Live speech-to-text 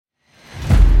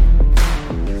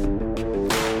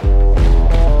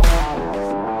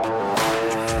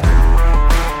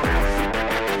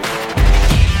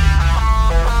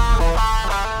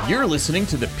listening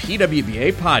to the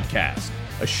PWBA podcast,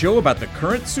 a show about the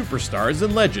current superstars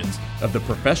and legends of the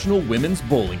Professional Women's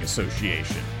Bowling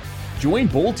Association. Join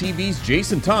Bowl TV's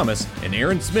Jason Thomas and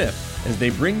Aaron Smith as they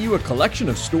bring you a collection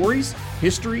of stories,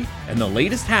 history, and the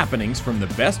latest happenings from the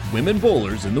best women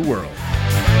bowlers in the world.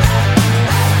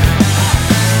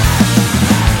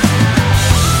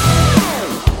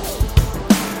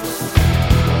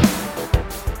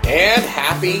 And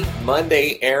happy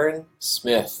Monday, Aaron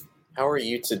Smith. How are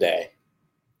you today?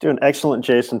 Doing excellent,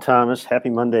 Jason Thomas. Happy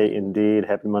Monday indeed.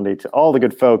 Happy Monday to all the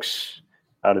good folks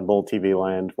out in Bowl TV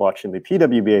land watching the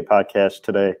PWBA podcast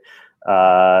today.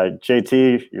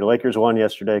 JT, your Lakers won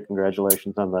yesterday.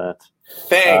 Congratulations on that.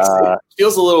 Thanks. It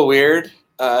feels a little weird.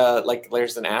 Like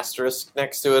there's an asterisk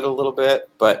next to it a little bit,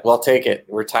 but we'll take it.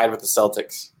 We're tied with the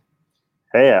Celtics.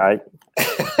 Hey,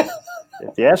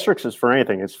 if the asterisk is for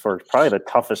anything, it's for probably the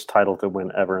toughest title to win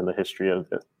ever in the history of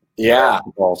the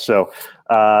ball. So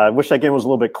I wish that game was a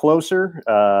little bit closer,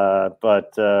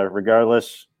 but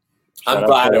regardless, I'm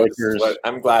glad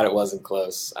it wasn't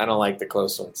close. I don't like the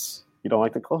close ones. You don't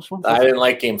like the close ones? I didn't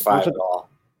like Game 5 at all.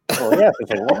 Well, yeah,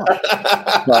 it's a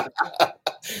lot.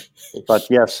 But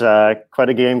yes, quite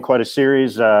a game, quite a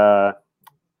series. Yeah.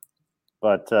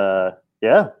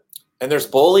 And there's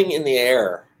bowling in the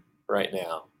air right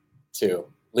now, too.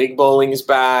 League bowling is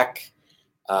back.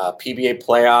 PBA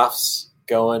playoffs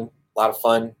going. A lot of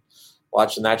fun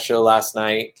watching that show last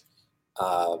night.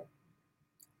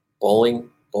 Bowling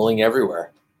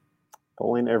everywhere.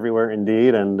 Bowling everywhere,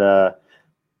 indeed. And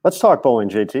let's talk bowling,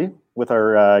 JT, with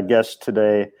our guest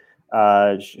today.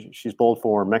 She's bowled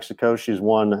for Mexico. She's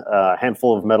won a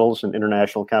handful of medals in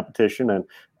international competition and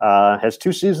has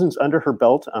 2 seasons under her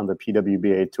belt on the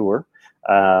PWBA tour.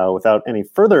 Without any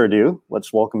further ado,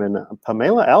 let's welcome in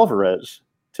Pamela Alvarez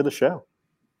to the show.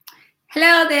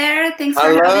 Hello there. Thanks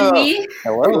for having me.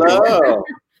 Hello.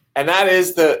 And that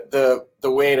is the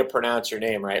way to pronounce your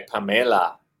name, right?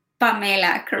 Pamela.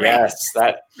 Pamela, correct.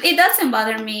 Yes, it doesn't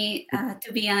bother me,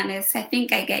 to be honest. I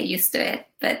think I get used to it,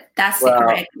 but that's the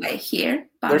correct way here.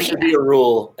 Pamela. There should be a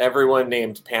rule. Everyone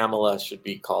named Pamela should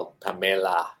be called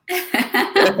Pamela.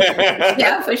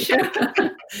 Yeah, for sure.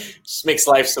 Just makes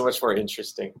life so much more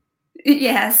interesting.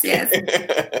 Yes.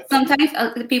 Sometimes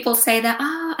people say that,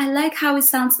 I like how it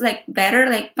sounds like better,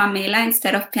 like Pamela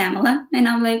instead of Pamela. And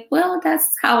I'm like, well, that's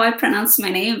how I pronounce my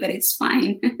name, but it's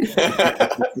fine.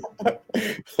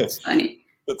 It's funny.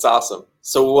 That's awesome.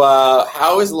 So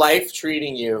how is life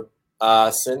treating you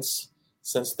since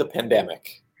the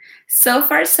pandemic? So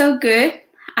far, so good.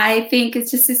 I think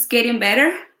it's getting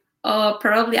better.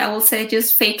 Probably I will say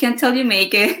just fake until you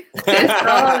make it.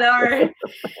 Oh, Lord.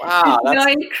 Wow.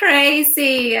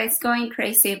 It's going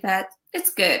crazy, but it's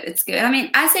good. It's good. I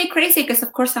mean, I say crazy because,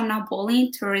 of course, I'm not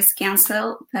bowling. Tourists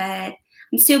cancel, but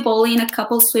I'm still bowling a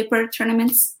couple sweeper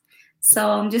tournaments. So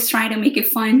I'm just trying to make it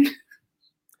fun.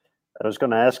 I was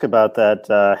going to ask about that.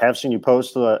 Have seen you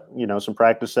post, some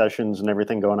practice sessions and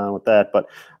everything going on with that. But,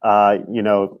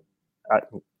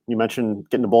 you mentioned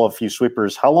getting to bowl a few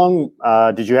sweepers. How long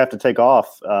did you have to take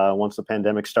off once the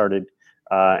pandemic started?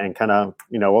 And kind of,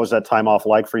 what was that time off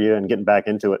like for you and getting back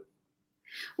into it?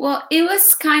 Well, it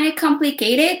was kind of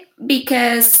complicated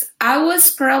because I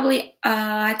was probably,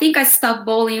 I think I stopped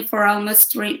bowling for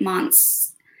almost 3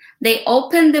 months. They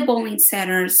opened the bowling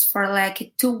centers for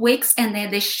like 2 weeks and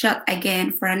then they shut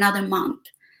again for another month.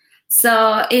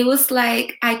 So it was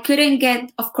like I couldn't get,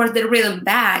 of course, the rhythm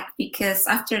back because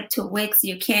after 2 weeks,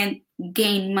 you can't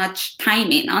gain much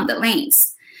timing on the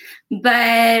lanes.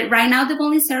 But right now, the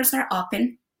bowling centers are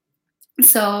open.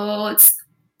 So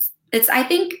it's I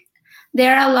think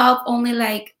they're allowed only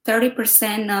like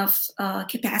 30% of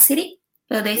capacity,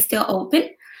 but they still open.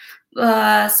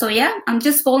 So yeah, I'm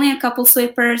just bowling a couple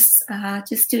sweepers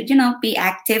just to, be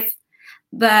active.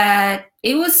 But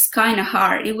it was kind of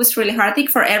hard. It was really hard. I think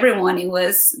for everyone it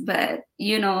was. But,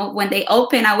 when they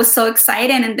opened, I was so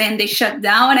excited. And then they shut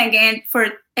down again for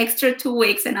extra 2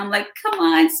 weeks. And I'm like, come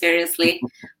on, seriously.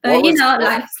 But,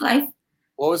 life's life.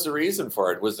 What was the reason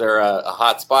for it? Was there a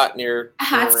hot spot near? A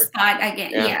hot spot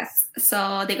again, yeah. Yes.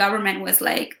 So the government was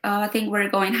like, I think we're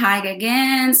going high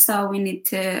again. So we need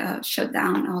to shut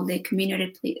down all the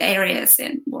community areas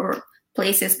and or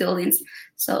places, buildings.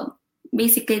 So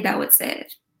basically, that was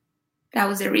it. That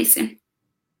was the reason.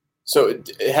 So,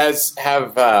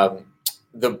 have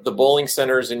the bowling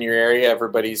centers in your area?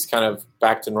 Everybody's kind of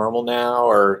back to normal now,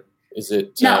 or is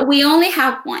it? No, we only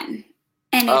have one,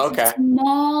 and it's a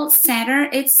small center.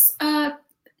 It's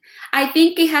I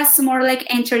think it has more like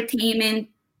entertainment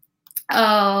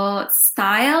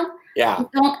style. Yeah.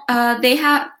 They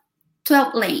have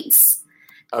 12 lanes,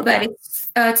 but it's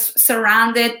it's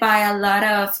surrounded by a lot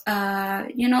of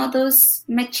those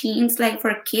machines like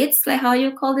for kids, like how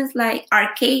you call this, like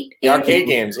arcade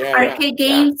games,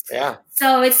 games. Yeah.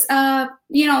 So it's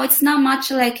it's not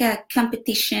much like a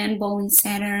competition bowling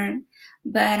center,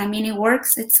 but I mean it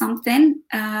works. It's something.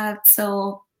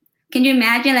 So can you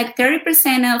imagine like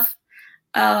 30%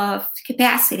 of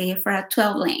capacity for a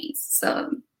 12 lanes?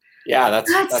 So yeah,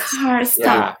 that's hard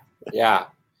stuff. Yeah.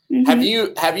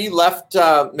 Mm-hmm. Have you left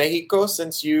Mexico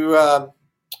since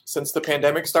the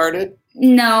pandemic started?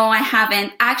 No, I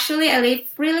haven't. Actually, I live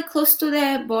really close to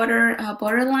the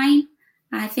borderline.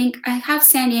 I think I have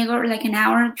San Diego like an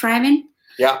hour driving.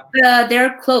 Yeah.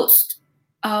 They're closed.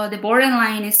 The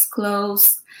borderline is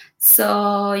closed,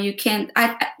 so you can't.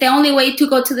 The only way to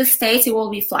go to the States, it will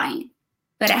be flying.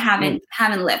 But I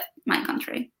haven't left my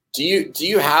country. Do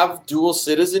you have dual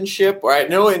citizenship? Or I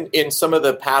know in some of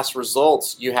the past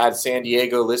results you had San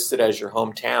Diego listed as your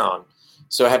hometown.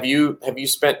 So have you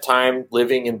spent time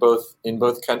living in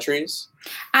both countries?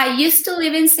 I used to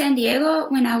live in San Diego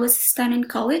when I was studying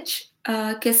college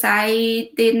because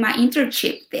I did my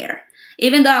internship there.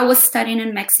 Even though I was studying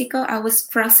in Mexico, I was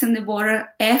crossing the border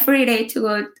every day to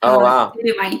go to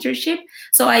do my internship.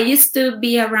 So I used to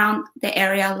be around the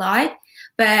area a lot,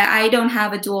 but I don't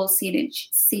have a dual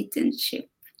citizenship.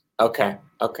 Okay.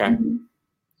 Mm-hmm.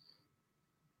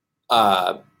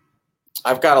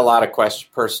 I've got a lot of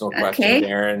personal questions,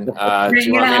 Erin. Do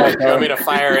you want me to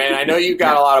fire in? I know you've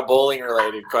got a lot of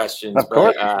bowling-related questions. Of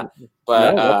course.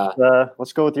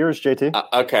 Let's go with yours, JT.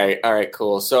 Okay. All right,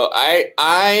 cool. So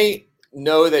I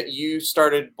know that you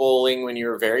started bowling when you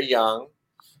were very young,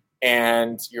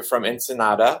 and you're from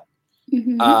Ensenada.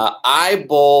 Mm-hmm. I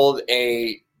bowled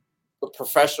a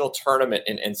professional tournament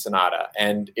in Ensenada,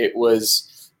 and it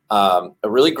was a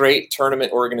really great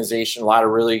tournament organization. A lot of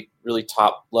really, really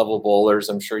top level bowlers.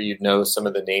 I'm sure you'd know some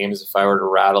of the names if I were to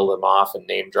rattle them off and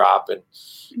name drop and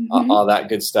all that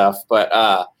good stuff.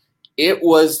 But it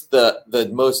was the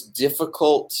most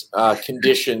difficult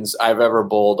conditions I've ever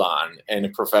bowled on in a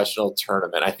professional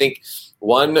tournament. I think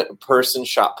one person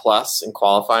shot plus in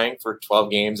qualifying for 12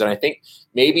 games, and I think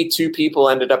maybe 2 people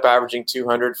ended up averaging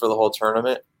 200 for the whole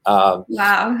tournament.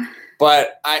 Wow.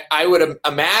 But I would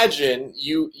imagine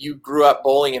you grew up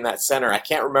bowling in that center. I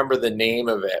can't remember the name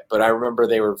of it, but I remember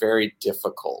they were very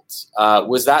difficult.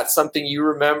 Was that something you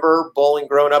remember, bowling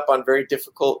growing up on very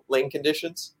difficult lane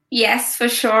conditions? Yes, for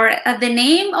sure. The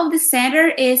name of the center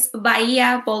is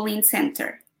Bahia Bowling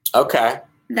Center. Okay.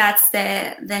 That's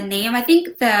the name. I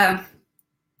think that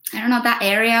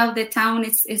area of the town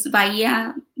is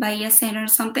Bahia Center or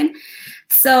something.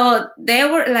 So they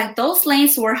were like, those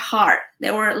lanes were hard.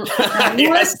 They were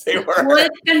yes, they were. Wood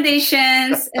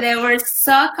conditions. They were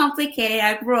so complicated.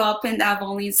 I grew up in that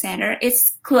bowling center.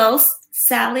 It's closed.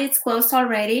 Sadly, it's closed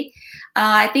already.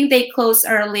 I think they closed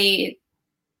early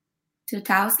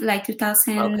 2000, like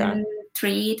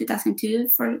 2003, 2002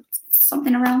 for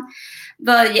something around.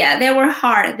 But yeah, they were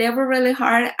hard. They were really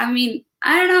hard. I mean,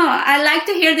 I don't know. I like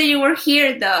to hear that you were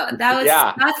here, though.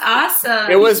 That's awesome.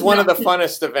 It was one of the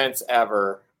funnest events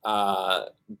ever.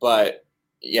 But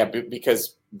yeah,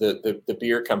 because the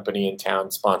beer company in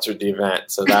town sponsored the event,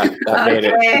 so that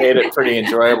made it pretty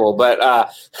enjoyable. But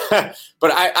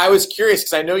I was curious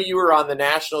because I know you were on the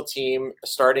national team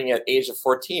starting at age of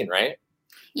 14, right?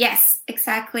 Yes,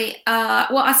 exactly.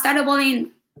 Well, I started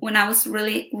bowling when I was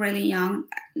really, really young.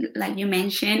 Like you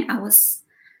mentioned, I was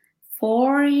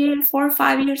 4 or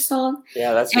 5 years old.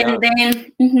 Yeah, that's young.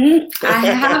 And then I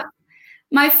have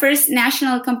my first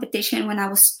national competition when I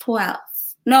was 12.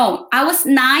 No, I was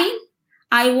 9.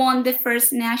 I won the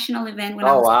first national event when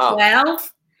I was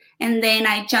 12. And then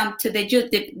I jumped to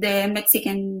the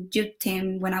Mexican youth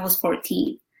team when I was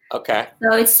 14. Okay.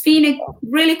 So it's been a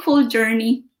really cool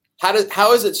journey.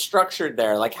 How is it structured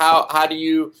there? Like how do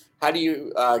you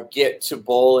get to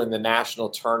bowl in the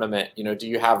national tournament? You know, do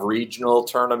you have regional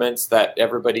tournaments that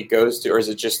everybody goes to, or is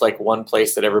it just like one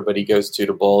place that everybody goes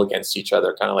to bowl against each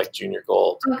other, kind of like junior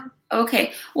gold?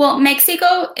 Okay. Well,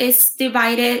 Mexico is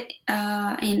divided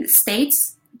in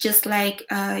states, just like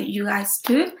you guys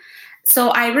do. So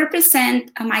I represent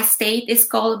my state. It's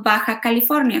called Baja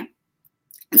California.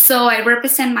 So I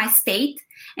represent my state,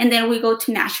 and then we go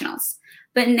to nationals.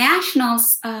 But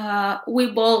nationals,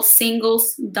 we bowl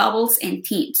singles, doubles, and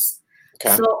teams.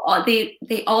 Okay. So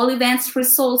all events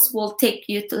results will take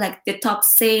you to like the top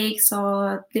 6,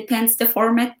 or depends the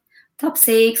format, top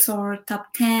 6 or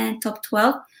top 10, top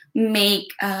 12,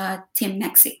 make Team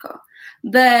Mexico.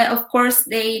 But of course,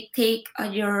 they take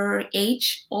your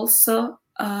age also.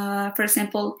 For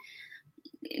example,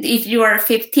 if you are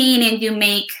 15 and you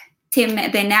make team,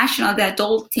 the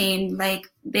adult team, like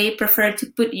they prefer to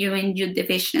put you in youth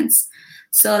divisions.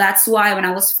 So that's why when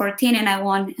I was 14 and I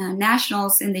won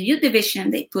nationals in the youth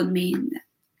division, they put me in.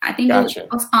 I think it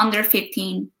was under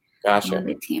 15 on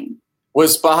the team.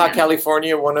 Was Baja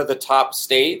California one of the top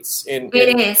states? It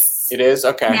is. It is?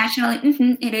 Okay.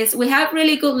 Nationally, it is. We have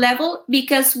really good level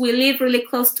because we live really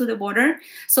close to the border.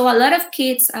 So a lot of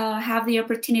kids have the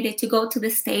opportunity to go to the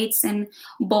States and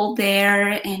bowl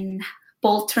there and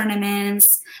bowl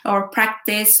tournaments or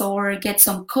practice or get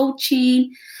some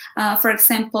coaching. For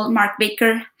example, Mark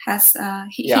Baker has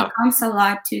he comes a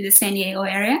lot to the San Diego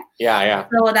area. Yeah.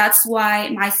 So that's why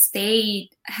my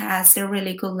state has a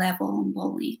really good level on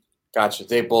bowling. Gotcha.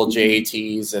 They bowl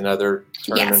JATs and other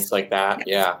tournaments like that.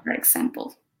 Yes, for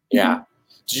example. Yeah.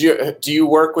 Do you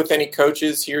work with any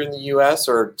coaches here in the U.S.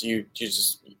 or do you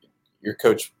just you're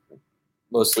coached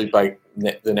mostly by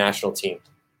the national team?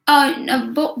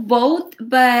 Both,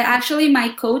 but actually my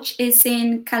coach is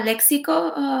in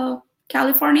Calexico,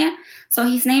 California. So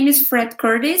his name is Fred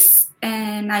Curtis,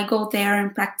 and I go there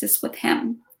and practice with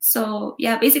him. So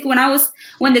yeah, basically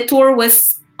when the tour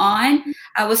was on,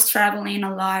 I was traveling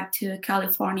a lot to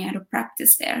California to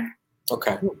practice there.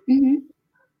 Okay.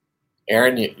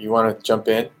 Aaron, you want to jump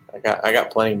in? I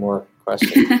got plenty more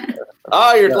questions.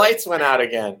 Oh, your lights went out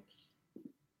again.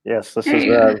 Yes, this is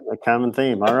a common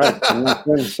theme. All right.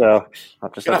 So I'll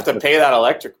just have to pay that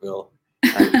electric bill.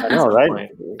 I know, right?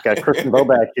 We've got Chris and Bo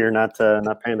back here not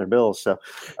paying their bills, so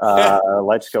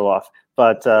lights go off.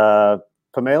 But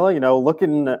Pamela,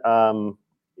 looking,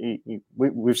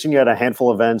 we've seen you at a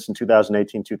handful of events in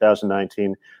 2018,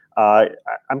 2019.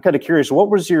 I'm kind of curious, what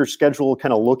was your schedule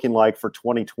kind of looking like for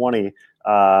 2020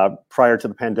 prior to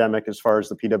the pandemic as far as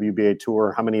the PWBA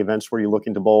tour? How many events were you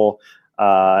looking to bowl?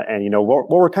 And, what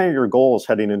were kind of your goals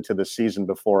heading into the season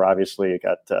before, obviously, it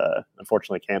got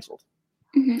unfortunately canceled?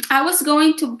 I was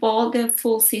going to bowl the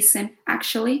full season,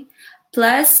 actually.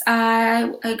 Plus,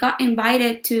 I got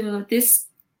invited to this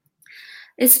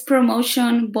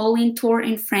promotion bowling tour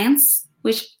in France,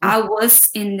 which I was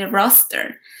in the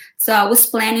roster. So I was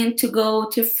planning to go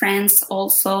to France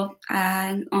also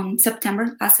on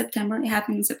September. It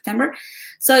happened in September.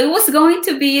 So it was going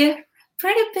to be a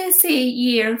pretty busy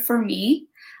year for me.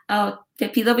 The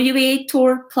PWBA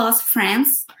tour plus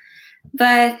France.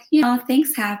 But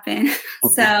things happen.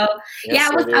 So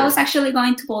I was actually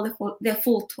going to bowl the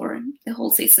full tour, the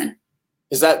whole season.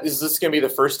 Is this going to be the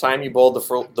first time you bowled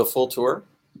the full tour?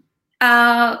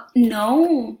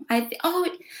 No.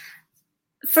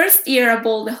 First year I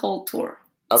bowled the whole tour.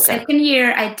 Okay. Second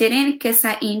year I didn't because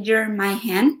I injured my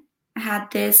hand. I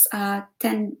had this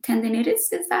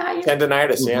tendinitis. Is that how you?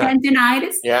 Tendinitis, yeah.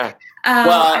 Tendinitis. Yeah.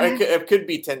 Well, it could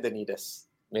be tendinitis,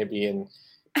 maybe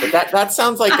but that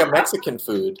sounds like a Mexican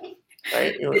food,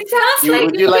 right? It sounds like.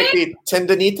 Would you like the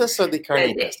tendinitas or the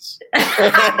carnitas?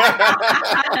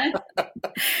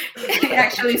 It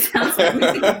actually sounds like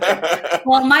Mexican.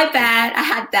 Well, my bad. I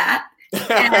had that,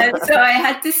 and so I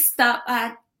had to stop.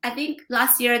 I think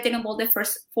last year I didn't bowl the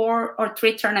first 4 or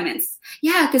 3 tournaments.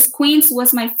 Yeah, because Queens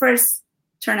was my first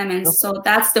tournament, so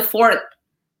that's the 4th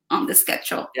on the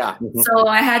schedule. Yeah. So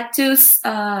I had to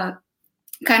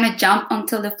kind of jump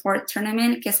until the 4th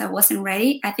tournament because I wasn't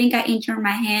ready. I think I injured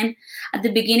my hand at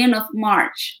the beginning of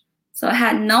March. So I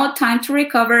had no time to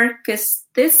recover because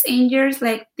these injuries,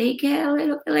 they get a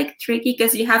little bit tricky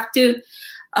because you have to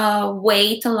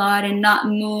wait a lot and not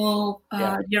move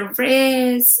your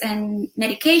wrists and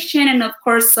medication and of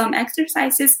course some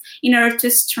exercises in order to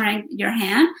strengthen your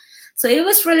hand. So it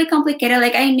was really complicated.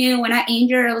 I knew when I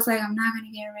injured, I was I'm not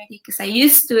going to get ready because I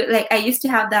used to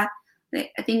have that.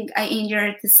 I think I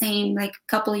injured the same a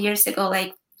couple of years ago,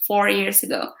 4 years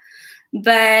ago.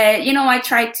 But, I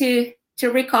tried to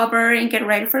recover and get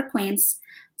ready for Queens.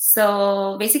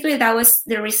 So basically that was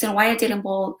the reason why I didn't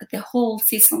bowl the whole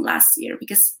season last year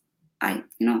because I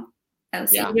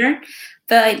was injured.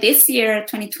 But this year,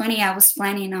 2020, I was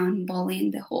planning on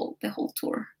bowling the whole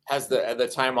tour. Has the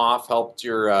time off helped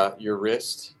your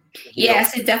wrist?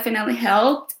 Yes, it definitely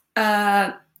helped.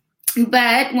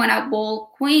 But when I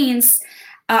bowl Queens,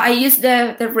 I used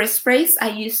the wrist brace. I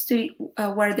used to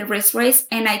wear the wrist brace,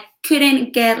 and I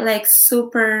couldn't get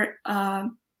super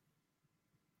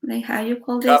how you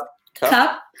call this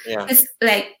cup. Yeah, it's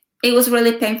it was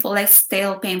really painful,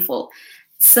 stale painful.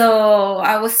 So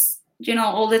I was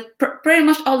pretty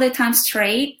much all the time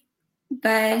straight,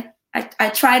 but I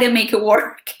try to make it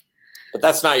work. But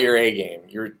that's not your A game.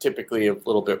 You're typically a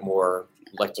little bit more.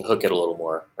 Like to hook it a little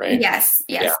more, right? Yes,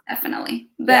 definitely.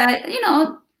 But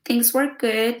things work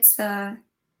good, so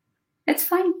it's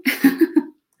fine.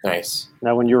 Nice.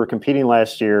 Now, when you were competing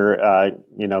last year,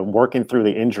 working through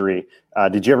the injury,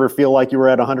 did you ever feel like you were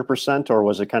at 100%, or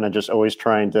was it kind of just always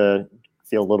trying to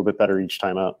feel a little bit better each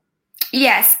time out?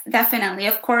 Yes, definitely.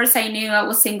 Of course, I knew I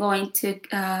wasn't going to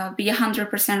be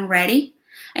 100% ready.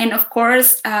 And of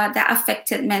course, that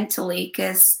affected mentally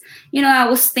because, I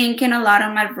was thinking a lot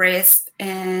on my wrist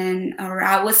or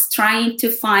I was trying to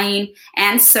find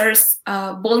answers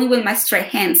bowling with my straight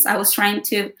hands. I was trying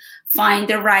to find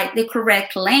the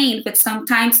correct lane. But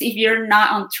sometimes if you're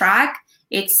not on track,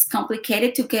 it's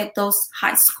complicated to get those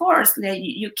high scores. That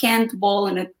you can't bowl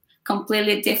in a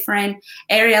completely different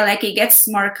area. Like it gets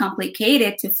more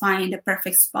complicated to find the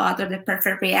perfect spot or the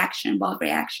perfect ball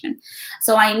reaction.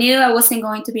 So I knew I wasn't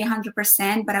going to be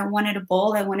 100%, but I wanted to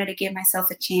bowl. I wanted to give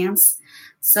myself a chance.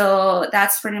 So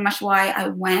that's pretty much why I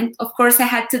went. Of course, I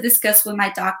had to discuss with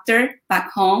my doctor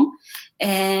back home.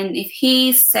 And if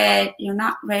he said, you're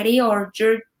not ready or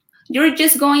you're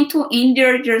just going to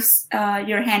injure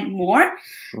your hand more.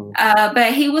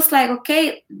 But he was like,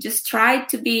 okay, just try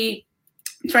to be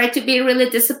really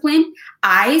disciplined.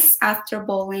 Ice after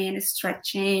bowling,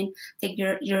 stretching, take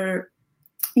your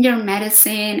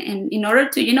medicine, and in order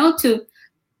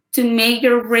to make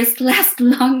your wrist last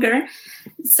longer.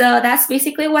 So that's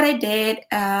basically what I did.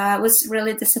 I was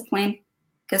really disciplined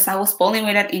because I was bowling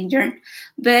without injured.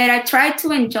 But I tried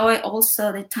to enjoy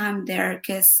also the time there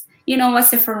because,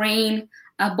 as a foreign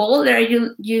bowler,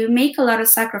 you make a lot of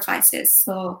sacrifices.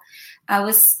 So I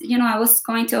was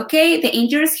going to, okay, the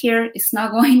injury is here. It's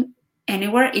not going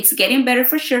anywhere. It's getting better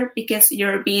for sure because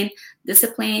you're being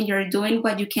disciplined. You're doing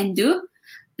what you can do.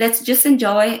 Let's just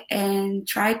enjoy and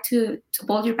try to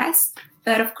bowl your best.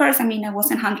 But of course, I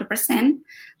wasn't 100%,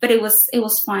 but it was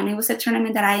fun. It was a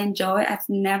tournament that I enjoy. I've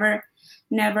never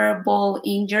bowled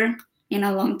injured in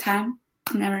a long time.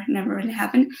 Never really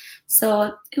happened.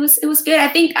 So it was good. I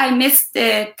think I missed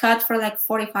the cut for like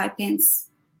 45 pins.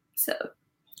 So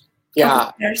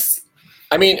yeah.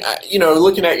 Looking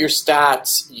at your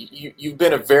stats, you've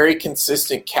been a very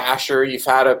consistent casher. You've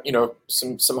had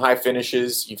some high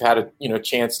finishes. You've had a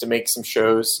chance to make some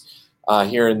shows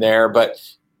here and there. But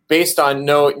based on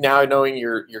now knowing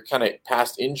your kind of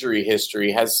past injury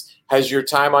history, has your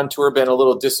time on tour been a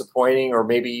little disappointing, or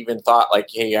maybe even thought like,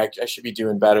 hey, I should be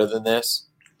doing better than this?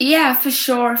 Yeah, for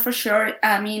sure.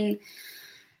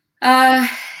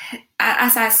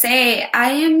 As I say,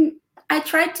 I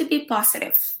try to be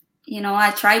positive.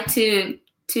 I try to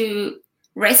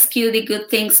rescue the good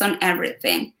things on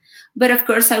everything. But of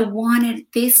course, I wanted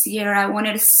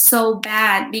it so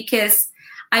bad because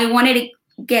I wanted to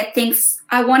get things.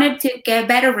 I wanted to get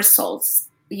better results.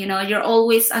 You're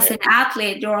always, as an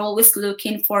athlete, you're always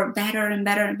looking for better and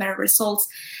better and better results.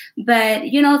 But,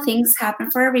 things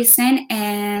happen for a reason.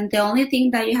 And the only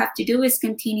thing that you have to do is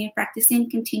continue practicing,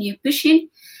 continue pushing,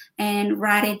 and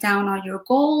write it down on your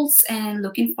goals and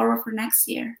looking forward for next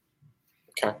year.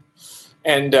 Okay.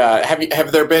 And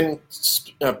have there been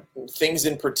things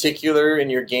in particular in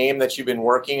your game that you've been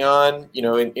working on,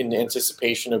 in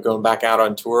anticipation of going back out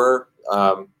on tour?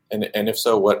 And if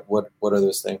so, what are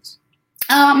those things?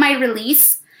 My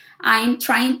release. I'm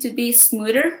trying to be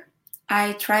smoother.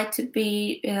 I try to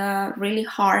be really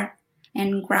hard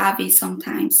and grabby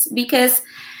sometimes because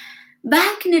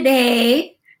back in the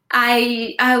day,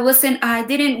 I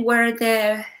didn't wear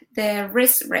the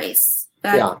wrist race,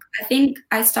 but yeah. I think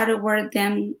I started wearing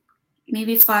them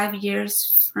maybe 5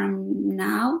 years from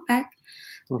now back.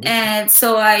 Mm-hmm. And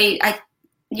so I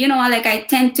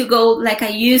tend to go like I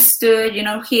used to,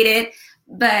 hit it.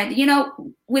 But,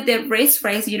 with the wrist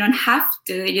race, you don't have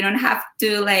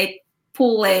to like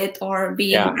pull it or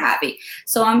be grabby.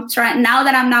 So I'm trying, now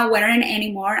that I'm not wearing it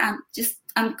anymore,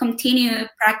 I'm continuing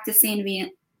practicing being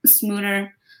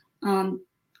smoother on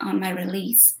my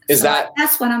release.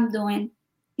 That's what I'm doing.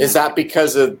 Is that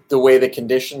because of the way the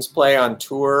conditions play on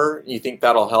tour? You think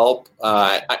that'll help?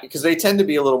 Because they tend to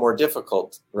be a little more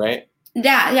difficult, right?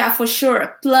 Yeah, for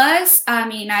sure. Plus,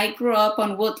 I grew up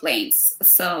on wood lanes.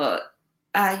 So,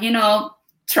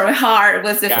 throw hard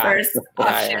was the first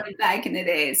option back in the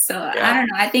day. So I don't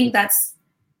know. I think that's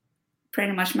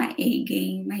pretty much my A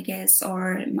game, I guess,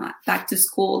 or my back to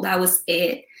school. That was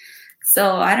it.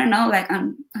 So I don't know, like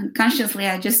unconsciously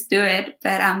I just do it,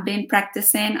 but I've been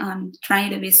practicing on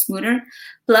trying to be smoother.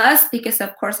 Plus, because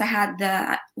of course I had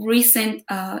the recent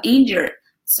injury,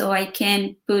 so I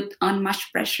can put on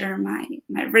much pressure my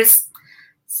wrist.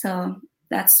 So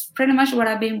that's pretty much what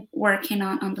I've been working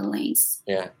on the lanes.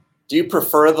 Yeah. Do you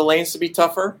prefer the lanes to be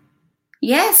tougher?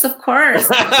 Yes, of course.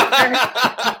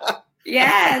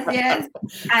 Yes.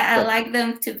 I like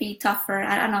them to be tougher.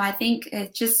 I don't know. I think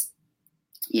it just,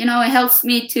 it helps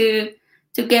me to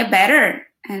get better.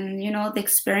 And, the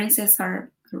experiences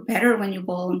are better when you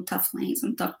bowl on tough lanes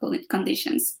and tough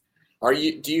conditions.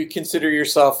 Do you consider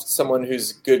yourself someone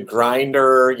who's a good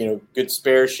grinder, good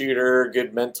spare shooter,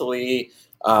 good mentally,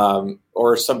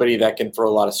 or somebody that can throw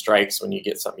a lot of strikes when you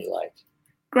get something you like?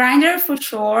 Grinder for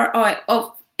sure.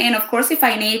 And of course, if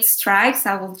I need strikes,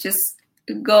 I will just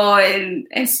go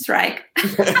and strike.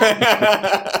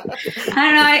 I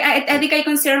don't know. I think I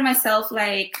consider myself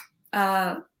like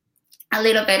a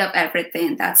little bit of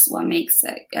everything. That's what makes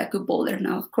a good bowler.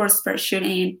 Now, of course, for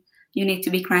shooting, you need to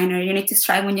be grinder. You need to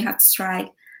strike when you have to strike.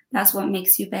 That's what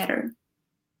makes you better.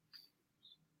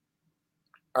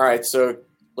 All right, so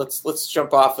let's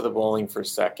jump off of the bowling for a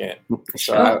second.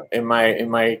 Sure. So in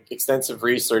my extensive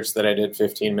research that I did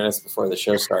 15 minutes before the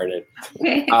show started,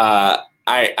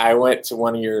 I went to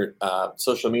one of your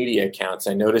social media accounts.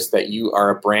 I noticed that you are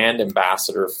a brand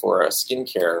ambassador for a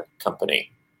skincare company.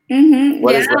 Mm-hmm.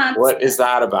 What is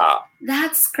that about?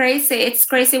 That's crazy. It's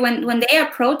crazy. When they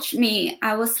approached me,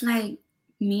 I was like,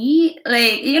 me?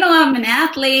 Like, I'm an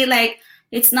athlete. Like,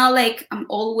 it's not like I'm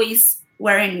always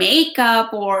wearing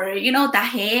makeup or, the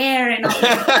hair and all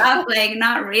that stuff. Like,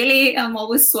 not really. I'm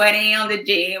always sweating on the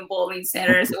gym, bowling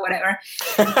centers or whatever.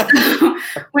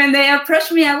 When they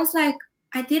approached me, I was like,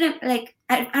 I didn't like,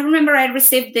 I remember I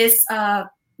received this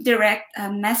direct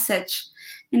message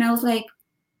and I was like,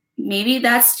 maybe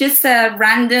that's just a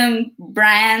random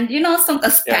brand, a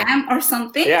scam or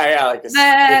something. Yeah, like a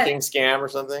freaking scam or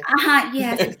something.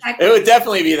 Yes, exactly. It would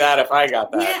definitely be that if I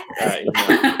got that. Yeah.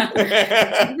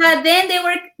 But then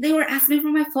they were asking for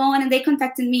my phone and they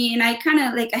contacted me and I kind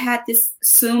of I had this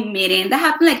Zoom meeting that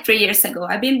happened like 3 years ago.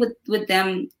 I've been with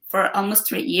them for almost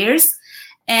 3 years,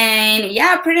 and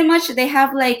yeah, pretty much they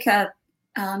have like a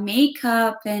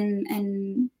makeup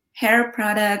and hair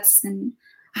products and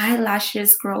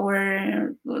eyelashes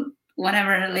grower,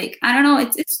 whatever. Like, I don't know.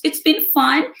 It's been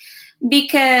fun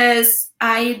because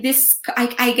I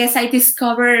guess I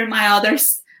discovered my other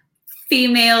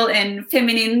female and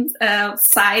feminine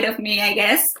side of me, I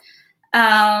guess.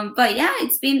 But yeah,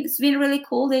 it's been really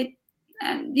cool. They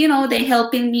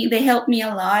helped me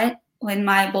a lot in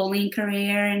my bowling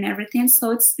career and everything.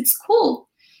 So it's cool.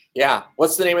 Yeah.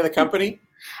 What's the name of the company?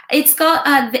 It's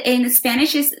called, in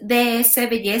Spanish, is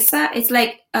DSBELLEZA. It's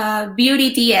like Beauty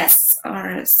DS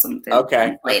or something.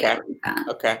 Okay.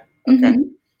 Mm-hmm.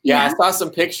 Yeah, I saw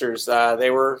some pictures. I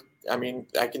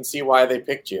can see why they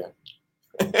picked you.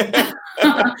 Okay.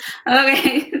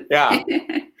 Yeah.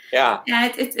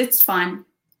 Yeah, it's fun.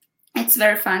 It's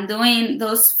very fun. Doing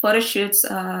those photo shoots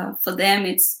for them,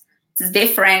 it's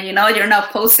different. You're not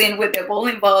posing with the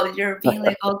bowling ball. You're being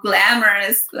like all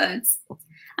glamorous.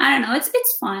 I don't know.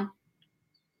 It's fun.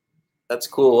 That's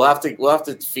cool. We'll have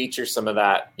to feature some of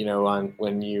that, on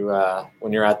when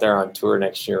you're out there on tour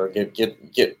next year. Or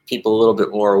get people a little bit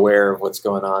more aware of what's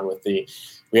going on with the.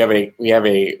 We have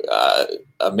a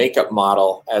makeup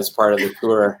model as part of the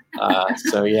tour.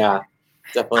 So yeah,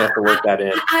 definitely have to work that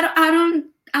in.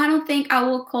 I don't think I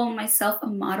will call myself a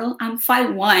model. I'm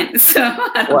 5'1", so.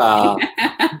 Wow.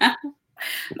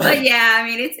 But yeah, I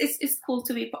mean, it's cool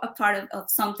to be a part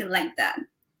of something like that.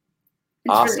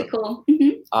 It's awesome. Really cool.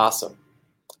 Mm-hmm. Awesome.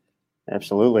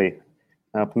 Absolutely.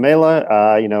 Now, Pamela,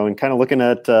 and kind of looking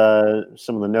at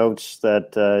some of the notes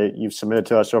that you've submitted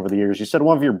to us over the years, you said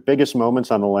one of your biggest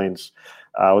moments on the lanes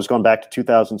was going back to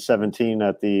 2017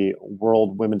 at the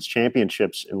World Women's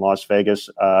Championships in Las Vegas,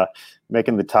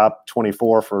 making the top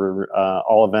 24 for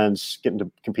all events, getting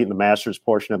to compete in the Masters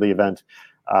portion of the event.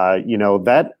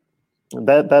 That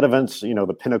event's,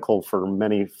 the pinnacle for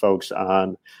many folks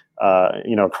on,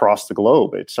 across the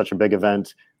globe. It's such a big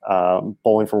event,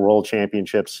 bowling for world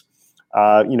championships.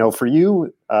 For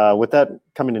you, with that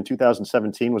coming in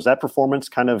 2017, was that performance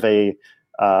kind of and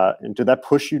did that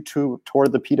push you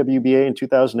toward the PWBA in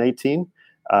 2018?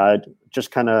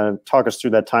 Just kind of talk us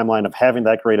through that timeline of having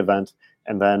that great event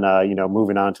and then,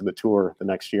 moving on to the tour the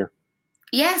next year.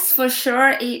 Yes, for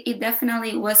sure. It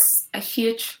definitely was a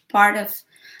huge part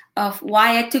of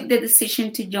why I took the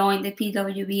decision to join the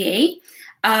PWBA.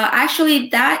 Actually,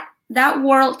 that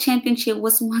World Championship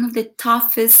was one of the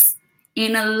toughest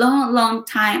in a long, long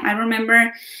time. I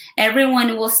remember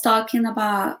everyone was talking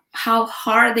about how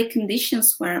hard the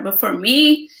conditions were. But for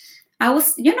me, I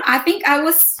was, I think I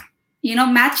was,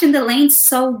 matching the lanes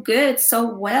so good,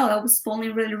 so well. I was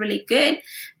bowling really, really good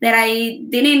that I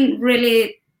didn't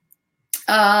really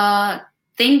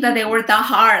think that they were that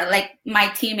hard, like my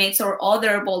teammates or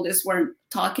other bowlers were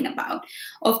talking about.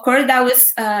 Of course, that was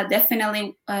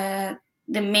definitely the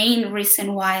main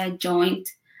reason why I joined,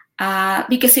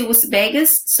 because it was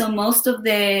Vegas. So most of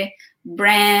the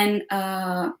brand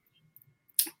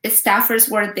staffers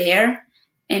were there.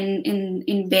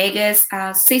 in Vegas.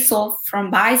 Cecil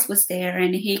from Vice was there,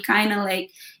 and he kind of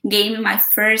like gave me my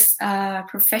first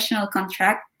professional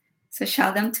contract. So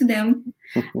shout them to them.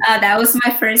 That was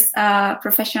my first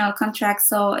professional contract.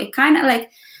 So it kind of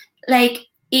like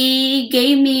it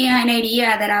gave me an idea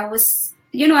that I was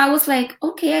like,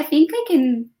 okay, I think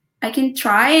I can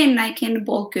try and I can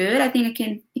bowl good. I think I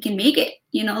can make it.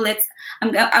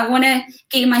 I want to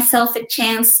give myself a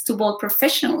chance to bowl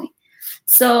professionally.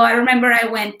 So I remember I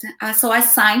went, so I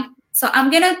signed. So I'm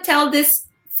going to tell this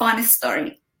fun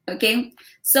story. Okay.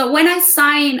 So when I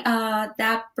signed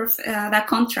that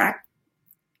contract,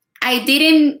 I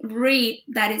didn't read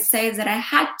that it says that I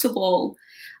had to bowl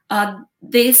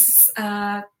this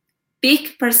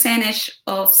big percentage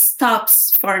of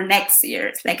stops for next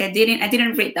year. Like I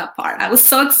didn't read that part. I was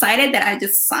so excited that I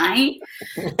just signed.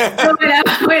 So when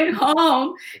I went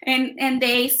home and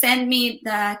they sent me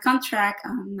the contract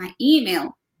on my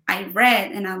email, I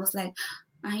read and I was like,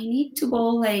 I need to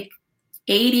bowl like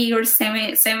 80 or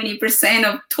 70%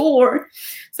 of tour.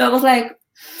 So I was like,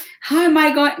 how am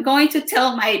I going to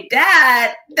tell my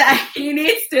dad that he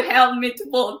needs to help me to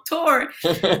bowl tour?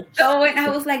 So when I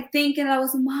was like thinking, I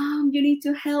was, Mom, you need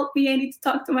to help me. I need to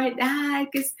talk to my dad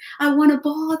because I want to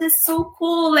bowl. That's so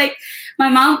cool. Like my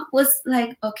mom was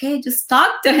like, okay, just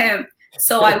talk to him.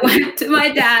 So I went to my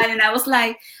dad and I was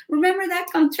like, remember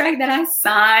that contract that I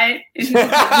signed? And he was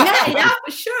like, yeah,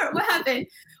 for sure. What happened?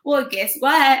 Well, guess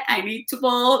what? I need to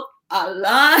bowl a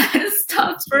lot of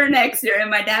stops for next year. And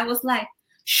my dad was like,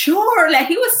 sure. Like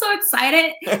he was so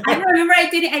excited. I remember I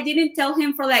didn't tell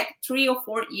him for like 3 or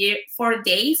 4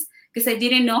 days because I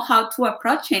didn't know how to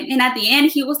approach him. And at the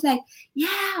end, he was like,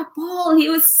 yeah, Paul. He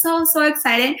was so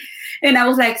excited. And I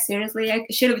was like, seriously, I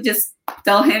should have just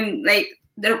told him like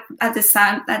at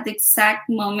the exact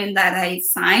moment that I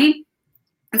signed.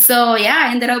 And so yeah,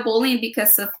 I ended up bowling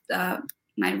because of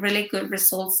my really good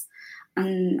results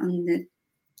on the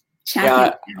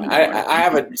Yeah, I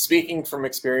have speaking from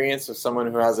experience of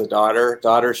someone who has a daughter.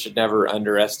 Daughters should never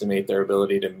underestimate their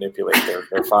ability to manipulate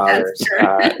their fathers.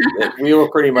 We will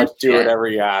pretty much do whatever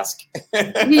you ask.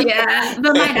 Yeah,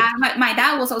 but my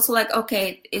dad was also like,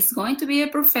 okay, it's going to be a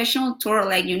professional tour.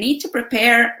 Like you need to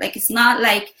prepare. Like it's not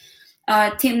like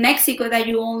Team Mexico that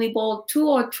you only bowl 2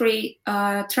 or 3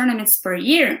 tournaments per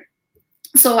year.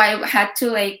 So I had to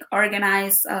like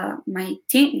organize my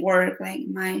teamwork, like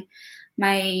my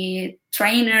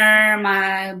trainer,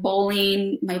 my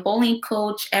bowling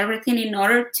coach, everything in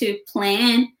order to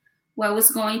plan what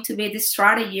was going to be the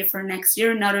strategy for next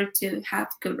year in order to have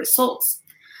good results.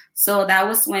 So that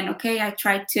was when, okay, I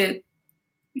tried to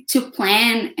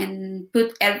plan and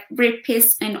put every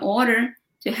piece in order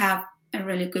to have a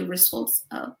really good results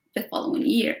of the following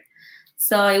year.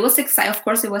 So it was exciting. Of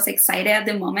course, it was exciting at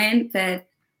the moment, but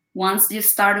once you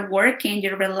started working,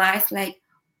 you realize like,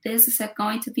 this is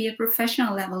going to be a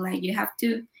professional level. Like you have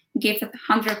to give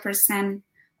 100%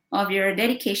 of your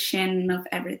dedication of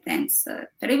everything. So,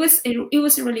 but it was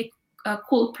a really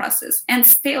cool process, and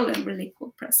still a really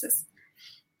cool process.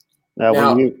 Now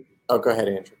go ahead,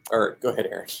 Andrew. Or go ahead,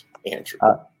 Aaron. Andrew.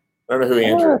 I don't know who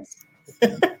Andrew is.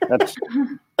 That's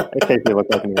okay. Look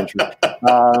like an Andrew.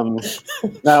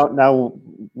 Now,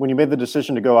 when you made the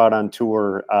decision to go out on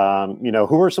tour,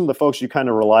 who are some of the folks you kind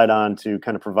of relied on to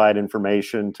kind of provide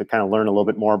information to kind of learn a little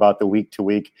bit more about the week to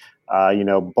week?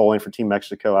 Bowling for Team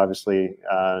Mexico, obviously,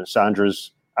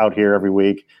 Sandra's out here every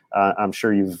week. I'm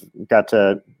sure you've got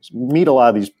to meet a lot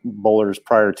of these bowlers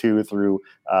prior to through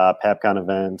PAPCON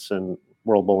events and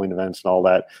World Bowling events and all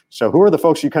that. So who are the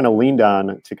folks you kind of leaned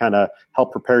on to kind of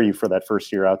help prepare you for that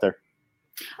first year out there?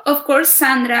 Of course,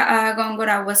 Sandra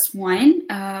Góngora was one.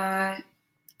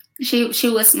 She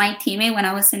was my teammate when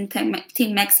I was in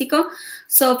Team Mexico.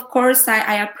 So of course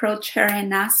I approached her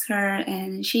and asked her,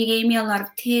 and she gave me a lot of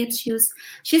tips.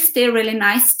 She's still really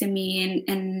nice to me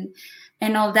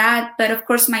and all that. But of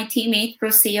course my teammate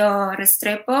Rocío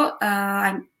Restrepo,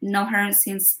 I know her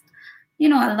since a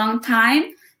long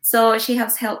time. So she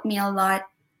has helped me a lot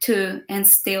too, and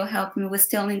still help me. We're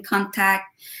still in contact.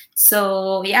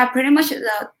 So yeah, pretty much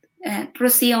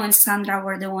Rocío and Sandra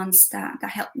were the ones that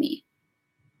helped me.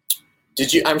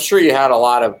 I'm sure you had a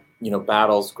lot of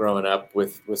battles growing up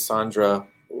with Sandra,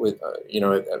 with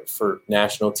for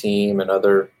national team and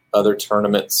other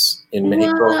tournaments in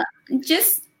Mexico.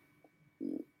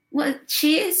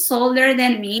 She is older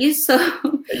than me, so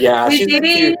yeah, she's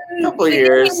a couple of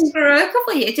years. Just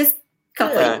couple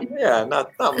years. Yeah,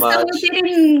 not much. So we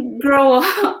didn't grow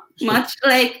up much,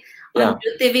 like on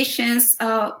divisions.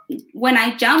 When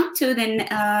I jumped to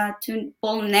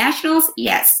bowl nationals,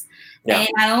 yes. Yeah. And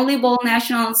I only bowled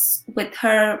nationals with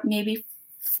her maybe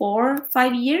 4 or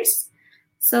 5 years.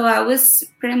 So I was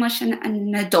pretty much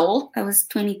an adult. I was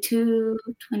 22,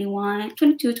 21,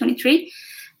 22, 23.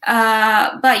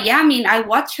 But yeah, I mean, I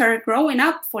watched her growing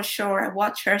up for sure. I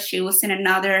watched her. She was in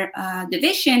another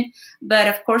division, but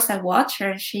of course I watched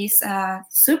her. She's a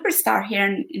superstar here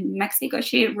in Mexico.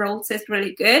 She rolls it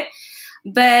really good.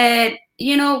 But,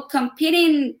 you know,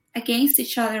 competing against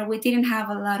each other, we didn't have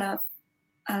a lot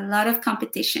of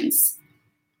competitions.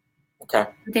 Okay.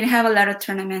 We didn't have a lot of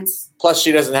tournaments. Plus,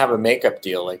 she doesn't have a makeup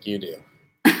deal like you do.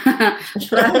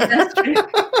 That's true.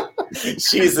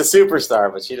 She's the superstar,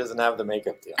 but she doesn't have the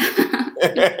makeup deal.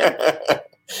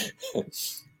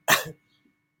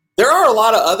 There are a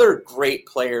lot of other great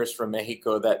players from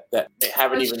Mexico that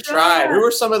haven't even tried. Who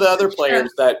are some of the other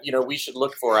players that, you know, we should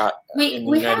look for out in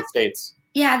the United States?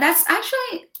 Yeah, that's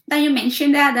actually that you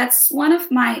mentioned that. That's one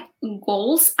of my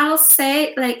goals. I'll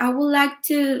say, like, I would like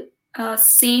to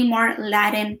see more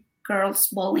Latin girls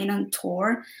bowling on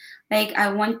tour. Like,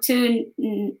 I want to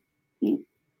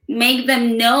make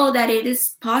them know that it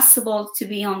is possible to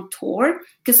be on tour,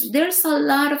 because there's a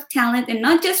lot of talent, and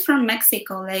not just from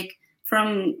Mexico, like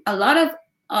from a lot of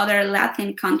other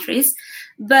Latin countries.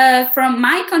 But from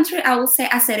my country, I will say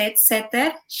Aceret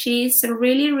Setter. She's a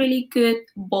really, really good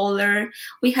bowler.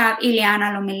 We have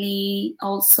Ileana Lomelí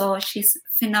also. She's a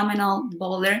phenomenal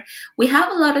bowler. We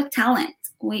have a lot of talent.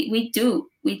 We do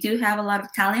have a lot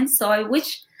of talent. So I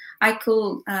wish I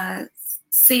could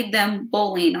see them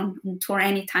bowling on tour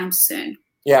anytime soon.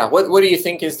 Yeah. What do you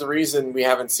think is the reason we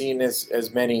haven't seen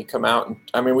as many come out?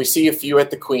 I mean, we see a few at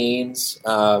the Queens,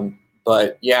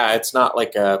 but yeah, it's not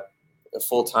like a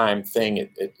full-time thing.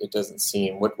 It doesn't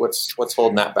seem. What's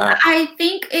holding that back? I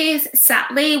think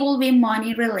sadly it will be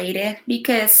money related,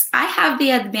 because I have the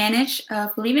advantage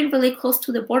of living really close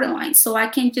to the borderline, so I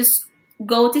can just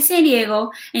go to San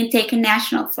Diego and take a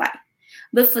national flight.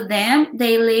 But for them,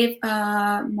 they live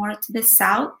more to the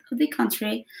south of the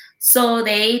country, so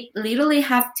they literally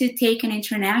have to take an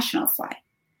international flight.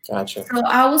 Gotcha. So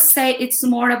I will say it's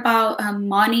more about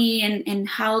money and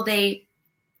how they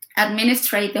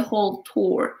administrate the whole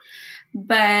tour.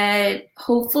 But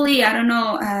hopefully, I don't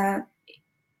know,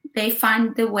 they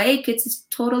find the way, because it's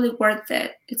totally worth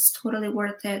it. It's totally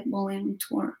worth it bowling on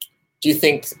tour. Do you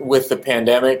think with the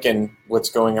pandemic and what's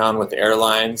going on with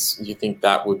airlines, do you think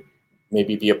that would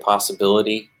maybe be a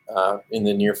possibility in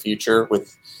the near future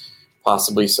with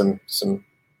possibly some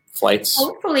flights?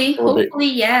 Hopefully,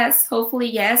 yes. Hopefully,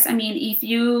 yes. I mean, if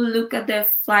you look at the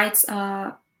flights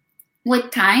with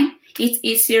time, it's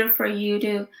easier for you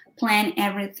to plan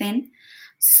everything.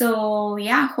 So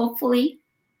yeah, hopefully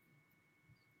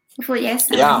yes.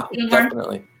 Yeah,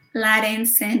 definitely.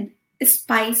 Latins and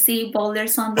spicy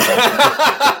bowlers on the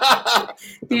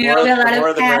way. A lot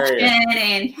of passion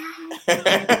and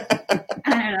I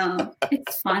don't know.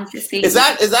 It's fun to see. Is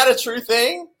that a true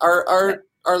thing?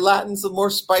 Are Latins more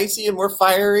spicy and more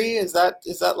fiery? Is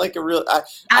that like a real?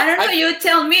 I don't know. You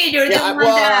tell me. You're the one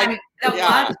that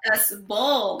watched us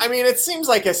bowl. I mean, it seems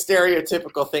like a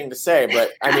stereotypical thing to say,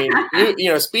 but I mean, you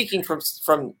know, speaking from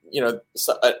you know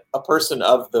a person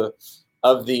of the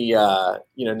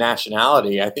you know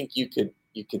nationality, I think you could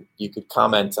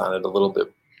comment on it a little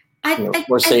bit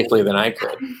more safely than I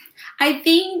could. I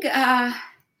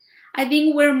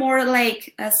think we're more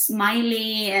like a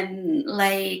smiley and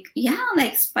like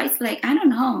spice. Like, I don't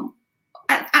know.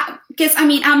 Because I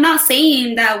mean, I'm not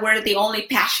saying that we're the only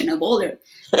passionate bowler.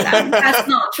 That's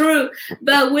not true.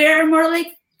 But we're more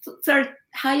like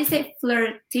how you say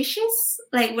flirtatious?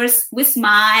 Like we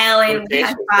smile and we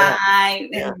high five.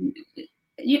 Yeah. And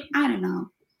I don't know.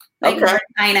 Like we're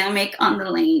dynamic on the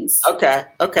lanes. Okay.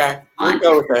 We'll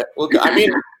go with it.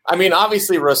 I mean,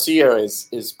 obviously Rocio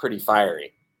is pretty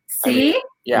fiery. See? I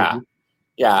mean,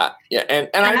 yeah, and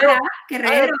I know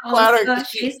Guerrero.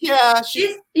 She's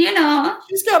you know,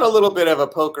 she's got a little bit of a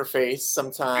poker face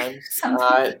sometimes.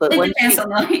 But when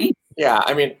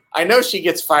I mean, I know she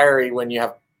gets fiery when you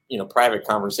have private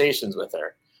conversations with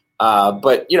her.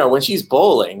 But when she's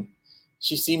bowling,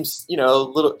 she seems a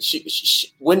little.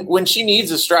 She when she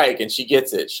needs a strike and she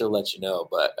gets it, she'll let you know.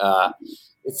 But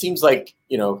it seems like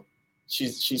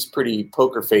she's pretty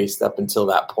poker faced up until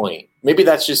that point. Maybe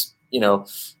that's just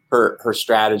her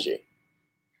strategy.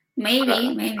 Maybe.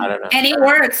 I don't know. And it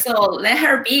works, so let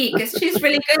her be, because she's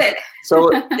really good. So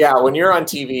when you're on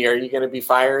TV, are you going to be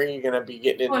fiery? Are you going to be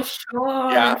getting in? For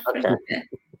sure. Yeah. Okay.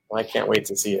 Well, I can't wait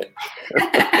to see it.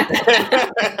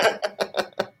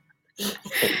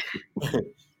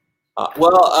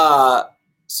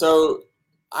 So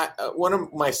one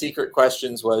of my secret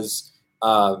questions was,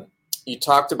 you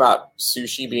talked about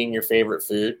sushi being your favorite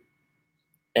food,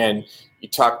 and you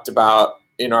talked about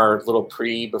in our little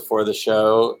before the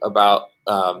show about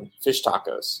fish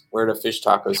tacos. Where do fish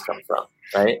tacos come from,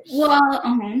 right? Well,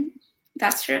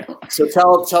 that's true. So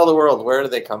tell the world, where do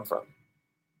they come from?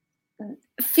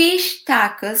 Fish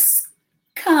tacos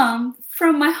come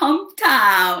from my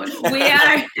hometown.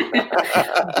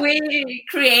 We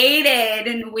created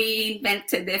and we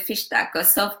invented the fish tacos.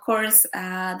 So of course,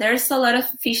 there's a lot of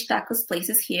fish tacos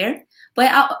places here,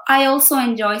 but I also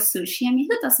enjoy sushi. I mean,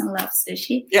 who doesn't love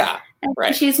sushi? Yeah,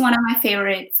 right. Sushi is one of my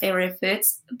favorite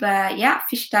foods. But yeah,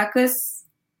 fish tacos.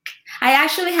 I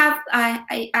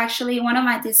actually one of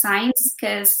my designs,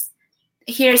 because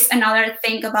here's another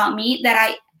thing about me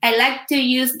that I like to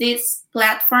use this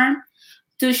platform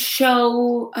to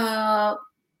show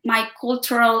my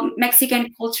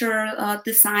Mexican cultural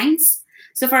designs.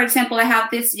 So, for example, I have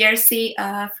this jersey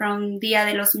from Dia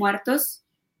de los Muertos,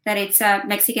 that it's a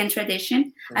Mexican tradition.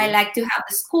 Mm-hmm. I like to have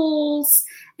the skulls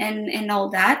and all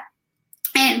that.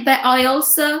 But I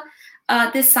also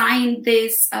designed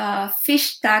this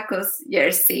fish tacos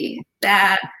jersey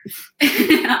that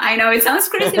I know it sounds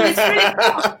crazy, but it's really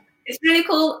cool. It's really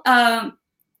cool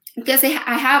because I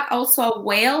have also a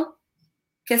whale,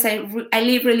 because I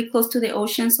live really close to the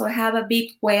ocean, so I have a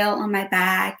big whale on my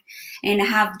back, and I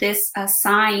have this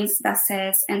signs that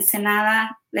says Ensenada,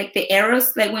 like the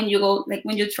arrows, like when you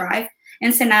drive,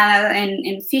 Ensenada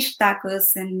and fish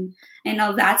tacos and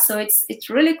all that. So it's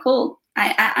really cool.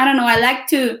 I don't know. I like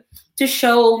to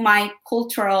show my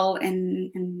cultural and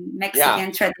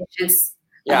Mexican traditions.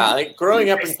 Yeah, like growing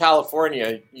up in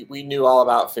California, we knew all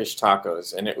about fish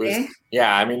tacos, and it was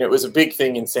it was a big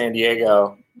thing in San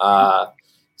Diego.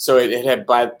 So it had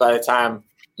by the time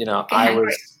I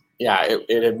was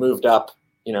it had moved up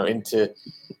into.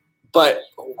 But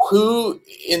who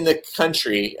in the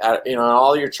country,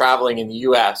 all your traveling in the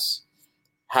U.S.,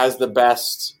 has the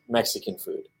best Mexican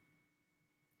food?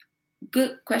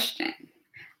 Good question.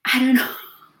 I don't know.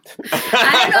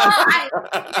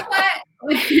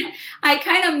 I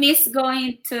kind of miss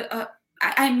going to.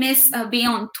 I miss being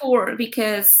on tour,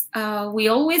 because we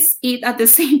always eat at the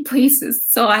same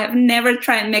places. So I have never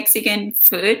tried Mexican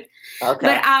food. Okay.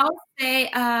 But I'll say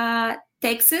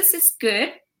Texas is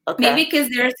good. Okay. Maybe because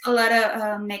there's a lot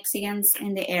of Mexicans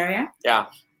in the area. Yeah.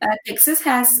 Texas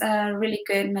has really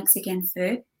good Mexican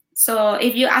food. So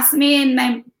if you ask me and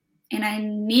I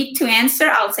need to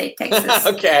answer, I'll say Texas.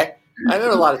 Okay. I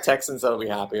know a lot of Texans that'll be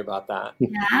happy about that.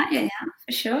 Yeah,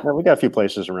 for sure. Yeah, we got a few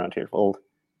places around here.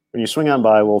 When you swing on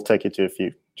by, we'll take you to a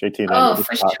few. JT and I.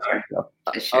 For sure.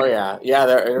 For sure. Oh yeah.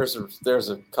 There's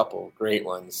a couple great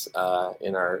ones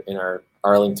in our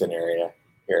Arlington area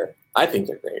here. I think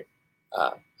they're great,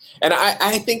 and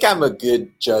I think I'm a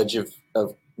good judge of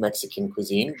Mexican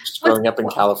cuisine. Just growing up in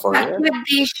California. What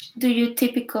dish do you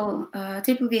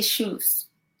typically choose?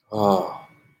 Oh,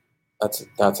 that's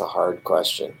a hard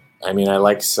question. I mean, I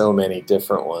like so many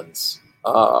different ones.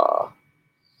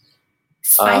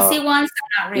 Spicy ones?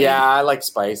 Not really. Yeah, I like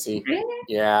spicy. Really?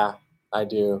 Yeah, I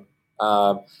do.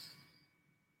 Man,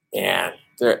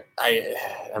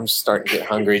 I'm starting to get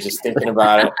hungry just thinking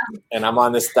about it. And I'm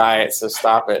on this diet, so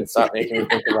stop it. Stop making me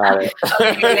think about it.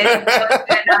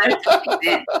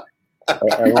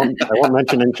 I won't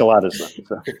mention enchiladas then.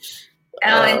 So.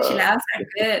 Enchiladas are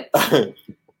good.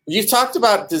 You've talked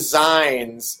about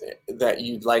designs that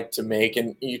you'd like to make,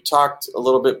 and you talked a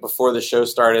little bit before the show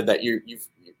started that you've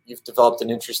developed an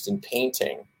interest in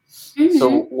painting. Mm-hmm.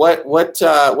 So what's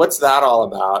that all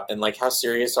about, and like how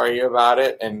serious are you about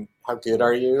it, and how good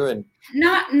are you? And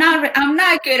I'm not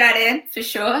good at it for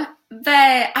sure,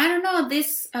 but I don't know,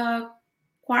 this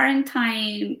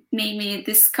quarantine made me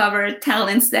discover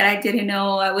talents that I didn't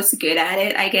know I was good at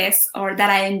it, I guess, or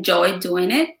that I enjoyed doing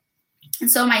it. And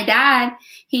so my dad,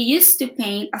 he used to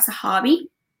paint as a hobby,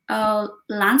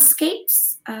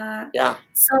 landscapes. So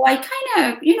I kind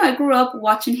of, I grew up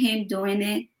watching him doing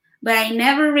it, but I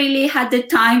never really had the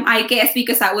time, I guess,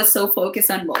 because I was so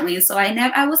focused on bowling. So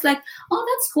I was like, oh,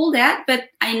 that's cool, Dad. But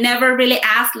I never really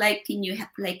asked, like, can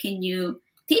you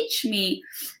teach me?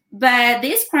 But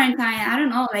this quarantine, I don't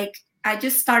know, like, I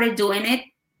just started doing it.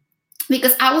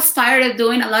 Because I was tired of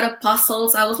doing a lot of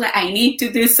puzzles. I was like, I need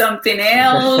to do something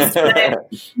else.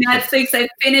 Netflix, I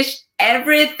finished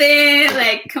everything.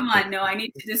 Like, come on, no, I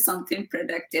need to do something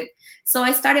productive. So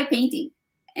I started painting.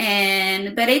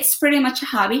 But it's pretty much a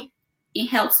hobby. It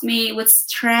helps me with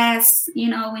stress,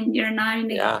 when you're not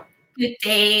in a good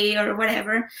day or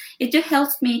whatever. It just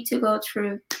helps me to go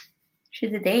through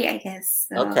the day, I guess.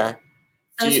 Okay.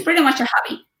 So it's pretty much a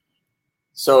hobby.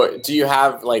 So do you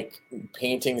have like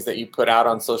paintings that you put out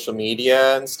on social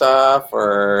media and stuff,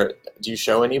 or do you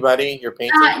show anybody your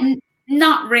painting?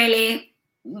 Not really,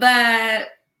 but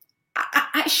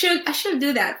I should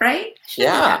do that, right?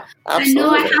 Yeah, absolutely. I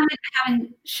know absolutely. I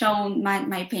haven't shown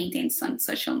my paintings on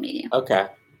social media. Okay,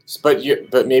 but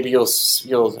maybe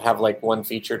you'll have like one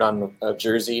featured on a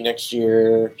jersey next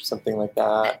year, something like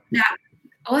that.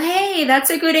 Oh, hey, that's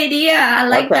a good idea. I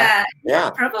like that. Yeah,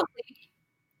 probably.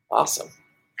 Awesome.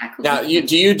 Now,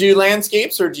 do you do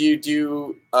landscapes, or do you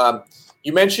do?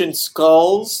 You mentioned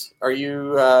skulls. Are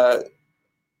you?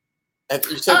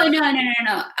 You said, oh no.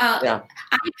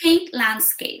 I paint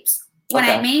landscapes. When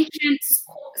I mentioned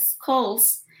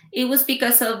skulls, it was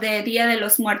because of the Dia de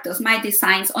los Muertos, my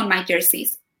designs on my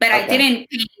jerseys. But I didn't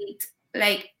paint,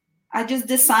 like, I just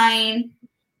designed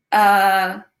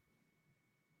the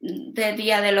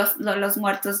Dia de los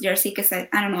Muertos jersey because I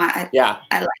don't know, I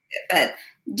like it. But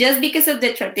just because of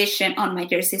the tradition on my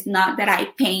jerseys, not that I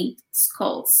paint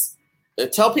skulls.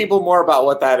 Tell people more about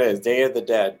what that is, Day of the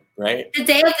Dead, right? The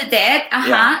Day of the Dead,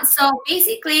 Yeah. So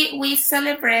basically we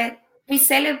celebrate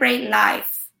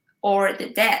life or the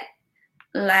dead.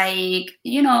 Like,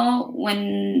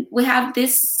 when we have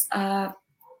this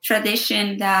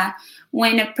tradition that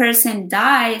when a person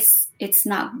dies, it's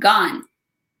not gone.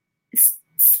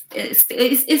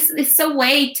 It's a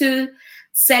way to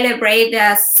celebrate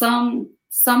that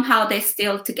somehow they're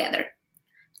still together.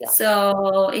 Yeah.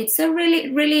 So it's a really,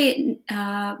 really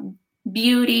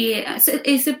beauty.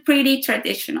 It's a pretty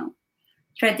tradition.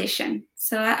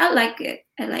 So I like it.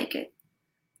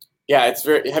 Yeah, it's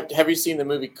very. Have you seen the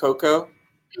movie Coco?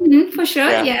 Mm-hmm, for sure.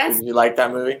 Yeah. Yes. Did you like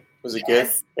that movie? Was it good?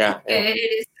 Yeah. It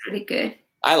is really good.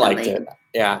 I liked it.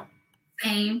 Yeah.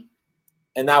 Same.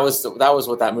 And that was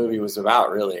what that movie was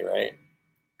about, really, right?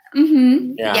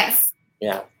 Mm-hmm. Yeah. Yes.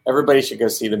 Yeah. Everybody should go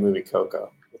see the movie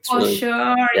Coco. It's for really, sure.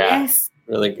 Yeah, yes.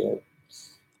 Really good.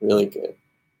 Really good.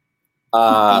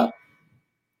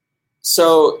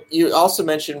 So you also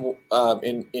mentioned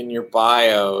in your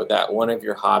bio that one of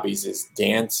your hobbies is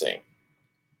dancing.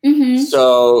 Mm-hmm.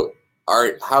 So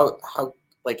how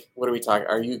like, what are we talking?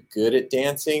 Are you good at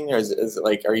dancing, or is it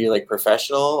like, are you like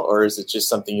professional, or is it just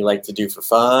something you like to do for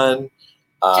fun?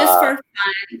 Just for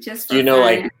fun. Just for do you know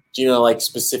fun. Do you know like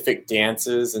specific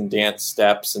dances and dance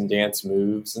steps and dance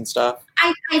moves and stuff?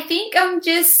 I think I'm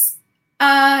just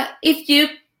if you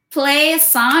play a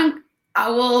song, I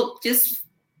will just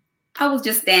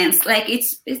dance. Like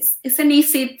it's an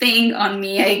easy thing on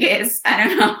me, I guess. I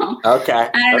don't know. Okay.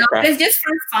 I don't know. But it's just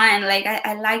for fun. Like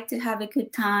I like to have a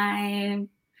good time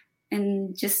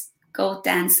and just go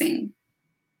dancing.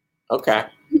 Okay.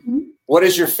 Mm-hmm. What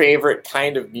is your favorite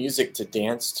kind of music to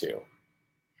dance to?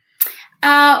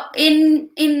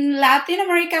 In Latin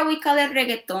America, we call it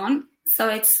reggaeton. So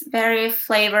it's very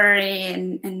flavory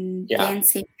and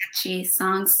dancey, catchy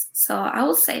songs. So I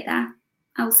will say that.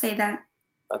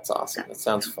 That's awesome. That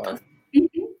sounds fun.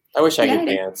 Mm-hmm. I wish I could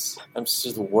dance. I'm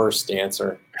just the worst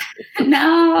dancer.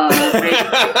 No.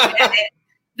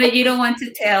 But you don't want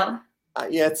to tell.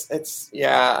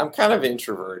 Yeah, I'm kind of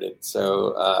introverted.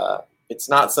 So it's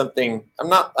not something, I'm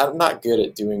not good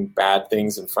at doing bad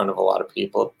things in front of a lot of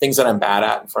people. Things that I'm bad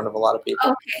at in front of a lot of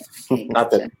people. Okay.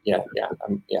 Not that, yeah.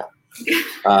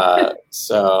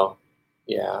 So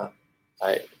yeah,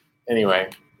 anyway,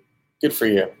 good for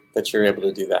you that you're able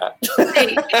to do that.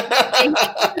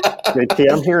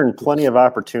 JT, I'm hearing plenty of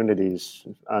opportunities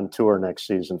on tour next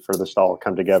season for this to all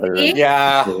come together.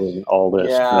 And all this.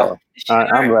 Yeah. So,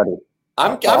 I'm ready.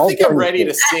 I think I'm ready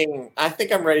to sing. I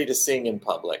think I'm ready to sing in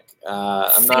public.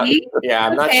 I'm not. Yeah,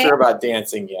 I'm not sure about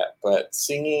dancing yet, but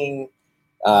singing,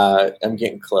 I'm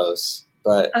getting close.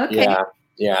 But yeah,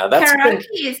 that's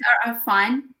karaoke are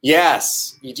fun.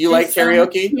 Yes, do you like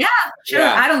karaoke? Yeah, sure.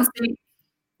 Yeah. I don't sing.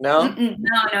 No. No.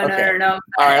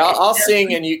 All right, I'll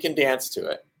sing and you can dance to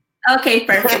it. Okay,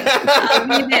 perfect. I'll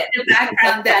be the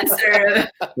background dancer.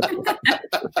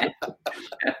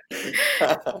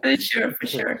 For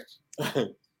sure.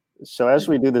 So as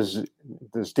we do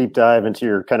this deep dive into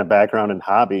your kind of background and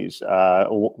hobbies,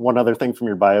 one other thing from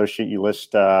your bio sheet, you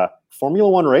list Formula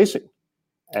One racing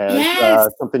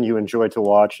as something you enjoy to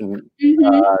watch. And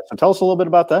so tell us a little bit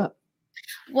about that.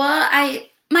 Well,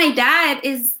 my dad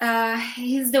is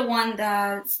he's the one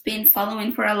that's been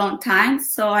following for a long time.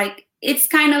 So it's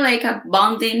kind of like a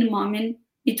bonding moment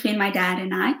between my dad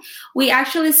and I. We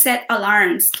actually set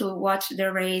alarms to watch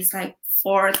the race like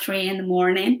 4, 3 in the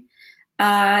morning.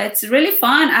 It's really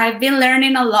fun. I've been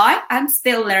learning a lot. I'm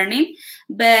still learning,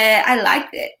 but I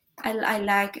liked it. I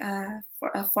like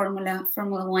Formula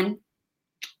One.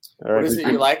 What is it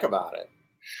you like about it?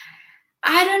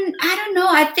 I don't know.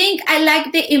 I think I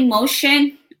like the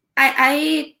emotion.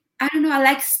 I don't know. I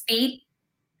like speed,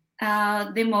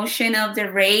 the emotion of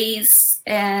the race,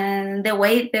 and the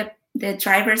way the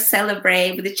drivers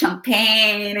celebrate with the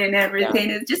champagne and everything.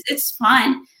 Yeah. It's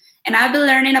fun. And I've been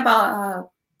learning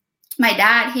about my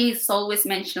dad. He's always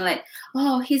mentioned like,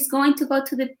 oh, he's going to go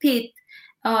to the pit.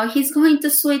 He's going to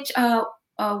switch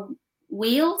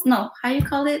wheels. No, how you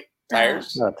call it?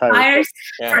 Tires. Tires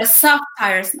for soft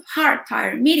tires, hard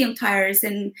tire, medium tires.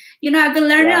 And, I've been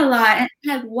learning a lot. And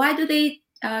like, why do they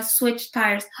switch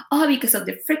tires? Oh, because of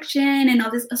the friction and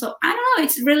all this. So I don't know.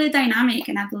 It's really dynamic,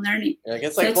 and I've been learning. Yeah,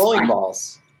 it's like bowling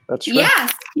balls. That's true.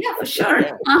 Yes. Yeah, for sure.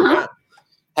 Yeah. Yeah.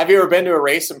 Have you ever been to a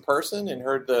race in person and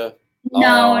heard the?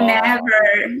 No, never.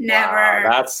 Wow,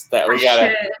 that's that. We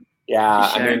gotta. Yeah,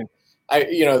 sure. I mean,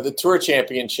 the Tour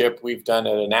Championship we've done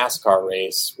at a NASCAR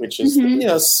race, which is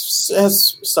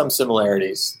has some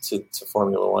similarities to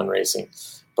Formula One racing,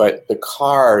 but the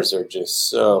cars are just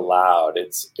so loud.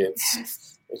 It's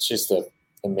just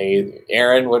amazing.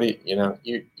 Aaron, what do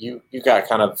you got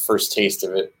kind of first taste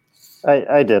of it?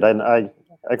 I did.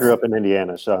 I grew up in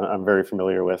Indiana, so I'm very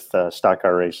familiar with stock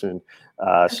car racing.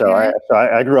 So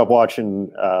I grew up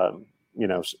watching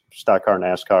stock car,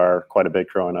 NASCAR quite a bit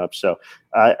growing up. So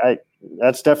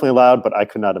that's definitely loud, but I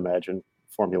could not imagine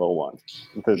Formula One.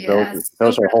 Those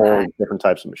are whole different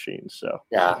types of machines. So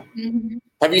yeah. Mm-hmm.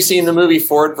 Have you seen the movie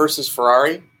Ford versus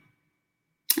Ferrari?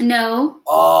 No.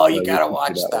 Oh, you gotta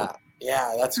watch that.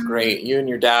 Yeah, that's great. You and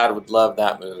your dad would love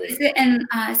that movie. Is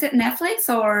it Netflix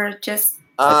or just?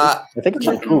 I think it's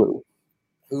on Hulu.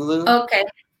 Hulu. Okay.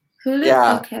 Hulu.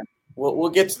 Yeah. Okay. We'll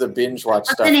get to the binge watch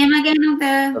stuff. What's the name again of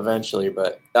the? Eventually,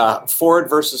 but Ford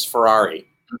versus Ferrari.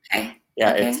 Okay.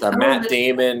 Yeah, it's Matt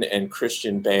Damon and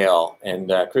Christian Bale,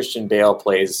 and Christian Bale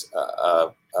plays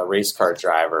a race car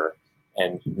driver,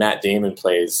 and Matt Damon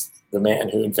plays the man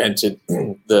who invented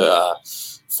the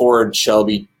Ford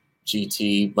Shelby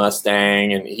GT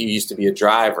Mustang, and he used to be a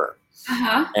driver.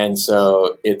 Uh-huh. And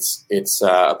so it's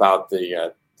about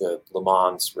the Le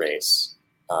Mans race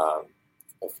of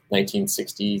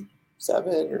 1967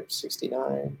 or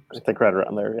 69. I think right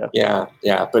around there, yeah.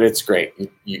 But it's great.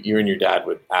 You and your dad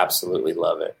would absolutely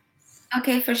love it.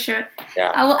 Okay, for sure.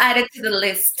 Yeah, I will add it to the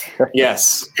list.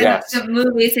 Yes. The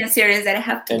movies and series that I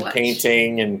have to watch. And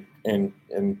painting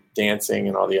and dancing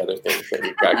and all the other things that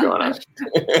you've got going on.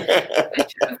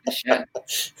 For sure.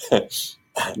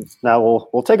 Now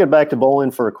we'll take it back to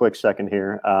bowling for a quick second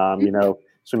here.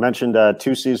 So we mentioned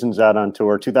 2 seasons out on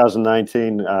tour.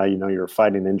 2019, you were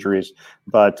fighting injuries,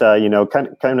 but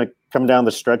kind of coming down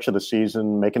the stretch of the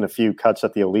season, making a few cuts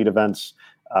at the elite events.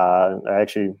 I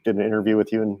actually did an interview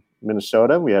with you in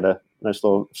Minnesota. We had a nice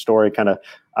little story kind of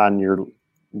on your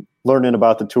learning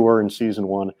about the tour in season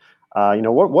 1.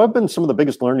 What have been some of the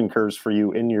biggest learning curves for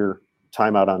you in your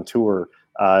time out on tour?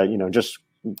 Just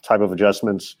type of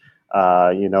adjustments.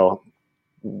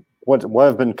 What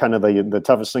have been kind of the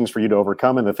toughest things for you to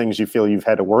overcome, and the things you feel you've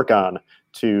had to work on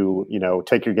to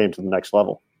take your game to the next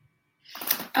level?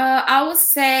 I would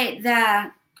say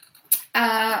that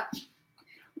I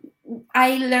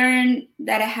learned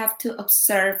that I have to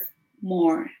observe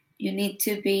more. You need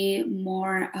to be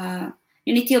more.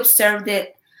 You need to observe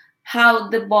how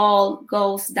the ball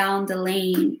goes down the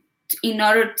lane in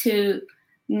order to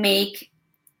make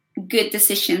good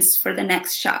decisions for the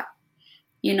next shot.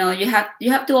 You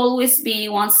have to always be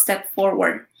one step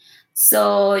forward.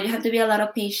 So you have to be a lot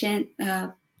of patient,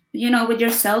 with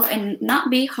yourself, and not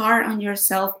be hard on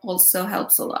yourself also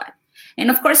helps a lot. And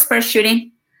of course,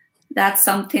 parachuting, that's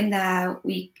something that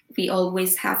we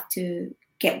always have to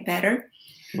get better.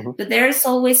 Mm-hmm. But there's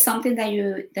always something that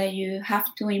you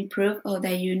have to improve, or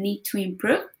that you need to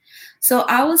improve. So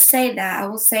I will say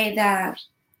that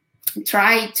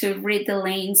try to read the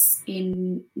lanes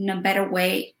in a better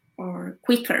way, or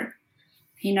quicker,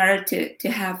 in order to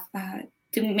have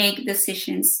to make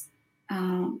decisions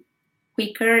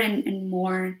quicker and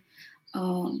more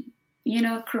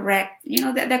correct,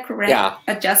 the correct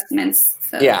adjustments.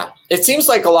 So. Yeah, it seems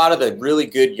like a lot of the really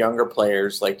good younger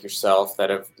players like yourself that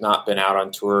have not been out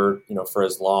on tour for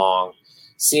as long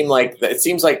it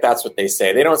seems like that's what they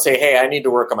say. They don't say, hey, I need to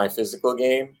work on my physical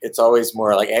game. It's always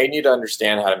more like, hey, I need to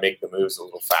understand how to make the moves a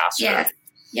little faster.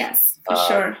 Yes, for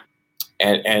sure.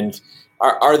 And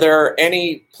are there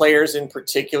any players in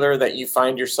particular that you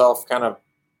find yourself kind of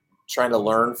trying to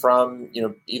learn from,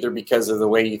 either because of the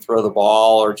way you throw the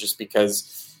ball, or just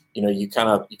because, you kind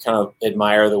of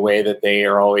admire the way that they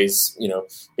are always,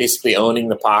 basically owning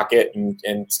the pocket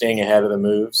and staying ahead of the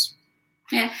moves?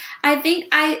 Yeah, I think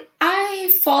I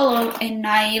follow, and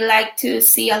I like to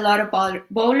see a lot of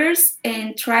bowlers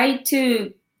and try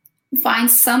to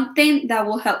find something that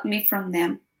will help me from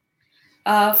them.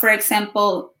 For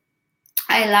example,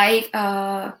 I like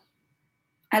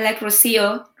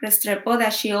Rocio Restrepo,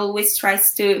 that she always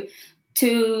tries to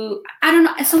I don't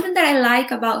know, something that I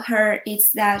like about her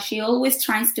is that she always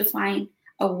tries to find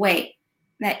a way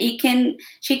that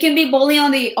she can be bowling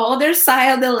on the other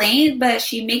side of the lane, but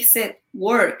she makes it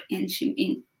work, and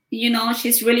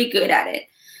she's really good at it.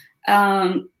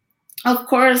 Of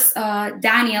course,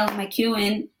 Danielle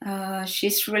McEwen,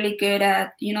 she's really good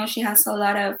at, she has a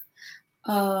lot of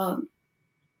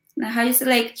how you say,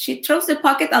 like, she throws the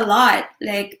pocket a lot,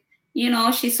 like,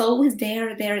 she's always there,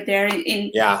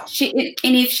 and Yeah.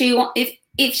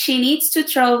 if she needs to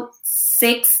throw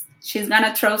 6, she's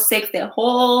gonna throw 6 the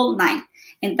whole night,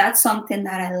 and that's something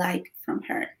that I like from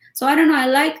her. So I don't know, I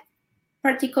like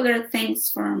particular things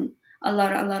from a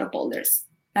lot of boulders.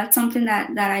 That's something that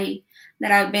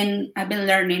I've been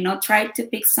learning. Try to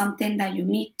pick something that you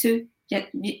need to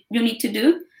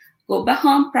do. Go back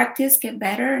home, practice, get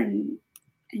better, and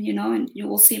you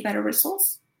will see better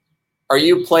results. Are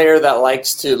you a player that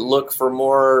likes to look for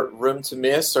more room to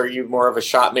miss, or are you more of a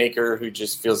shot maker who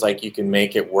just feels like you can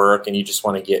make it work and you just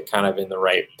want to get kind of in the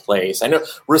right place? I know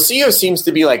Rocio seems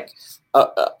to be like,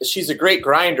 she's a great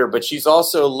grinder, but she's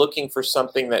also looking for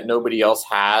something that nobody else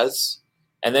has.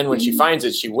 And then when she finds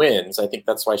it, she wins. I think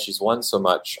that's why she's won so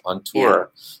much on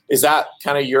tour. Yeah. Is that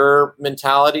kind of your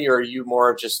mentality, or are you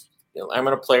more just, I'm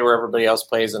going to play where everybody else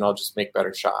plays and I'll just make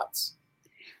better shots?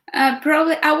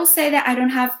 Probably, I will say that I don't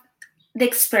have the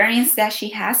experience that she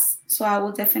has, so I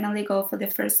will definitely go for the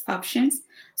first options.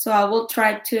 So I will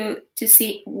try to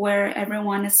see where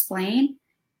everyone is playing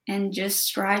and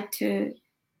just try to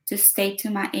stay to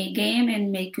my A game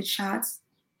and make good shots,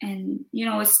 and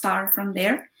start from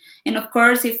there. And of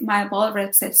course, if my ball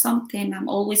rep said something, I'm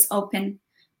always open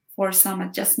for some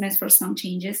adjustments, for some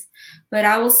changes. But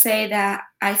I will say that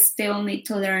I still need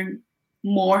to learn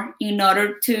more in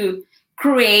order to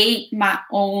create my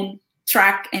own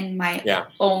track and my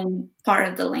own part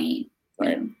of the lane.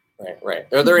 Right.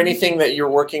 Are there anything that you're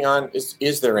working on?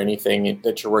 Is there anything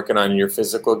that you're working on in your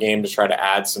physical game to try to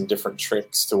add some different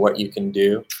tricks to what you can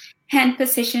do? Hand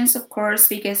positions, of course,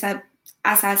 because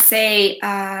as I say,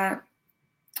 I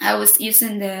was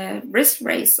using the wrist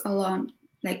race along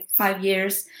like 5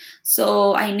 years.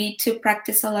 So I need to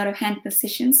practice a lot of hand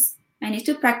positions. I need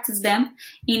to practice them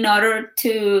in order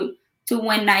to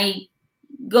when I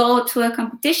go to a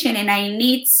competition and I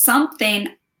need something,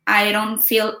 I don't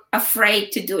feel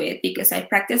afraid to do it because I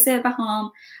practice it at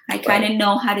home. I kind of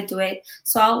know how to do it.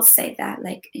 So I'll say that,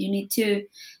 like, you need to,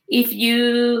 if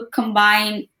you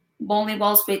combine bowling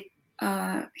balls with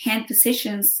hand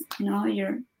positions,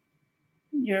 you're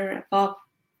above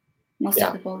most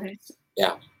of the bowlers.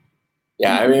 Yeah.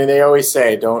 I mean, they always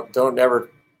say don't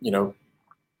ever,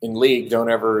 in league,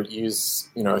 don't ever use,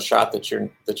 a shot that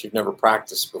you've never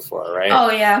practiced before, right?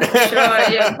 Oh yeah, for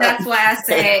sure. Yeah, that's why I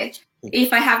say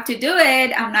if I have to do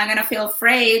it, I'm not gonna feel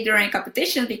afraid during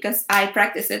competition because I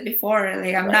practiced it before.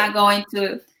 Like, I'm not going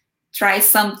to try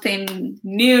something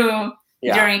new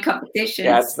during competition.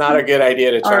 Yeah, it's not a good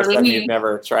idea to try something you've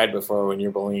never tried before when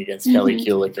you're bowling against Kelly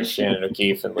Kulick and Shannon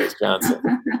O'Keefe and Liz Johnson.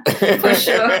 For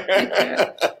sure.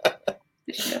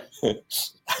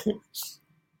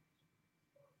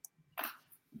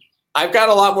 I've got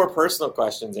a lot more personal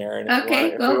questions, Erin.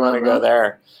 Okay, if we want to go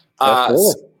there.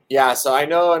 So I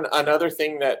know another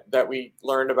thing that we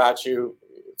learned about you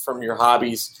from your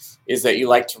hobbies is that you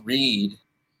like to read.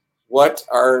 What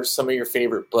are some of your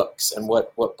favorite books, and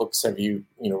what books have you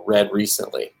read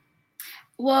recently?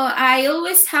 Well, I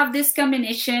always have this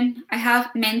combination. I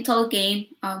have mental game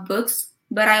books,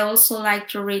 but I also like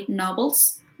to read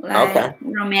novels, like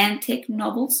romantic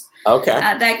novels. Okay.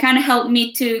 That kind of help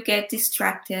me to get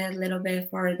distracted a little bit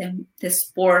for the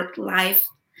sport life.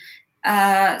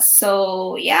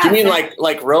 So yeah. Do you mean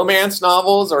like romance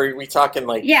novels, or are we talking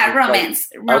like? Yeah, romance.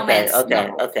 Romance.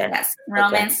 Okay. Yes,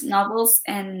 romance novels,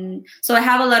 and so I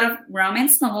have a lot of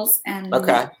romance novels and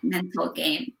mental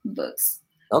game books.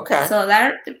 Okay. So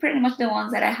they're pretty much the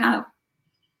ones that I have.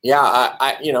 Yeah,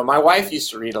 I my wife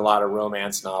used to read a lot of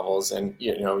romance novels, and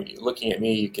looking at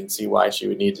me, you can see why she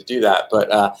would need to do that. But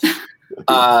who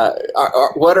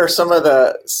are some of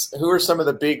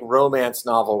the big romance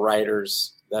novel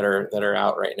writers that are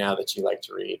out right now that you like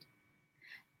to read?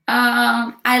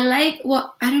 I like,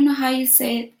 I don't know how you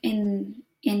say it in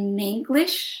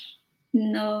English.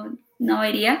 No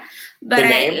idea. But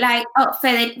I like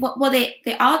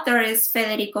the author is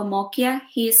Federico Mocchia.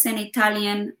 He's an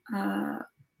Italian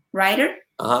writer.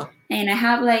 And I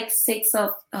have like 6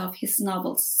 of his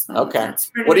novels. So that's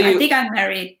pretty I think I'm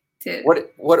married to.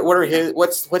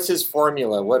 What's his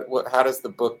formula? How does the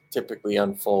book typically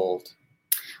unfold?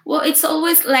 Well, it's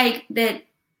always like the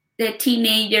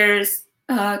teenagers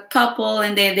couple,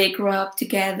 and they grew up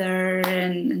together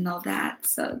and all that.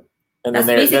 So and that's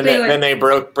then basically they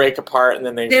break apart, and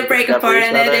then they break apart,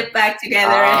 and then they're back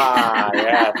together. Ah,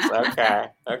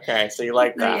 yes. Okay. So you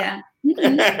like that?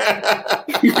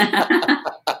 Yeah.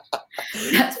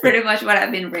 That's pretty much what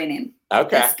I've been reading.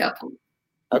 Okay. This couple.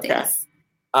 Okay. Days.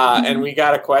 And we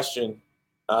got a question.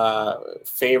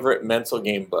 Favorite mental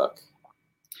game book?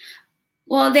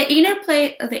 Well, the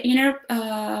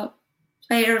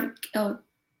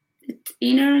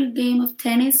inner game of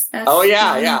tennis. That's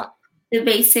yeah. The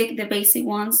basic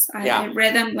ones. I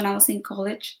read them when I was in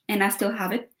college, and I still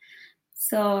have it.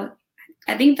 So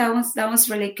I think that one's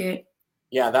really good.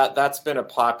 Yeah, that's been a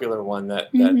popular one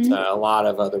that a lot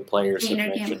of other players have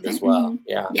mentioned as well.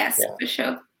 Yeah. Yes, for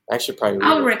sure. I should probably read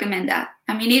I would recommend that.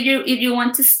 I mean, if you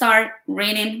want to start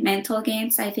reading mental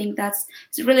games, I think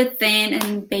it's really thin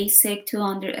and basic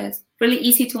it's really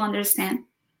easy to understand.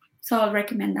 So I'll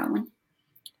recommend that one.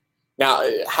 Now,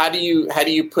 how do you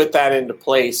put that into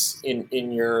place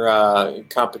in your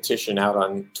competition out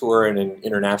on tour and in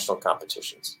international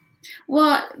competitions?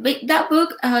 Well, that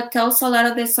book tells a lot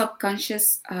of the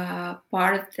subconscious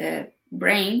part of the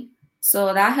brain,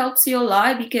 so that helps you a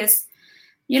lot because,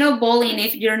 bowling,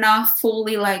 if you're not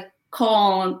fully like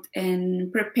calm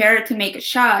and prepared to make a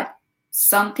shot,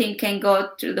 something can go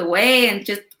through the way and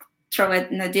just throw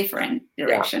it in a different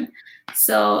direction. Yeah.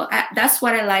 So that's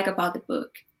what I like about the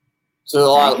book. So a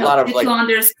lot of to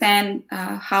understand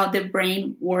how the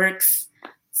brain works.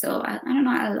 So I don't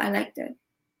know. I liked it.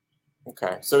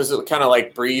 Okay. So is it kind of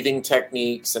like breathing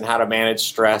techniques and how to manage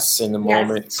stress in the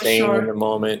moment, staying in the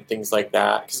moment, things like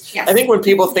that? 'Cause I think when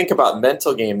people think about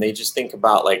mental game, they just think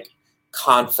about like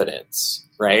confidence,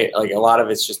 right? Like a lot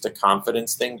of it's just a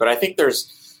confidence thing. But I think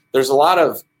there's a lot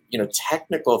of,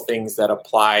 technical things that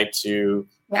apply to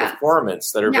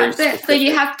performance that are very specific. So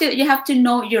you have to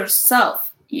know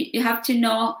yourself. You have to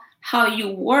know how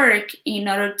you work in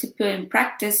order to put in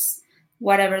practice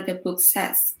whatever the book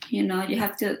says. You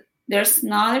have to. There's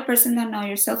no other person that know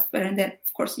yourself better than,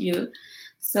 of course, you.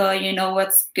 So you know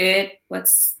what's good,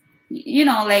 what's,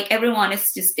 like everyone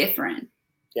is just different.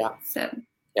 Yeah. So.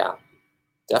 Yeah,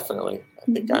 definitely. I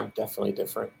think I'm definitely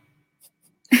different.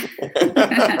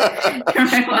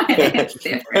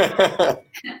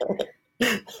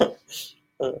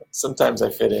 Sometimes I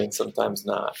fit in, sometimes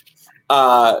not.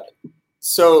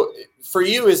 So for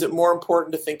you, is it more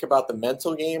important to think about the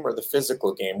mental game or the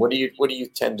physical game? What do you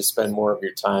tend to spend more of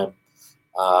your time?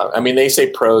 I mean, they say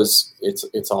pros,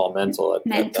 it's all mental at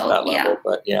that level,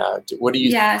 but what do you?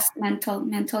 Yes,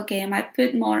 mental game. I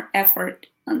put more effort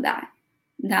on that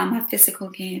than my physical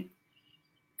game.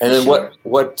 And then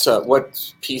what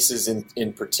pieces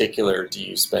in particular do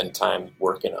you spend time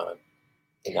working on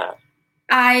in that?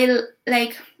 I've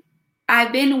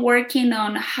been working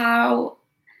on how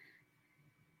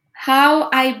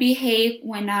I behave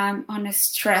when I'm on a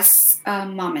stress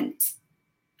moment.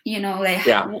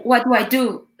 What do I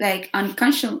do? Like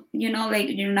unconscious, like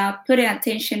you're not putting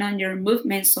attention on your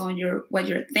movements, on what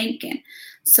you're thinking.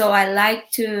 So I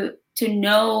like to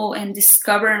know and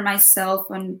discover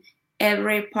myself on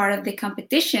every part of the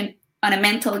competition on a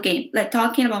mental game, like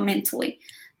talking about mentally.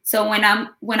 So when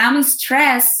I'm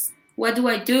stressed, what do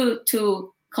I do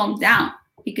to calm down?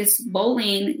 Because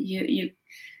bowling,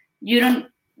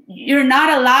 you're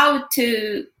not allowed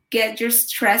to get your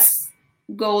stress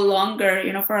go longer,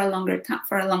 for a long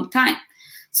time.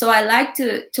 So I like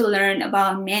to learn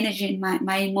about managing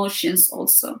my emotions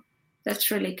also.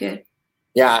 That's really good.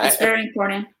 Yeah, it's very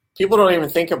important. People don't even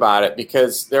think about it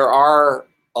because there are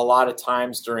a lot of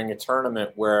times during a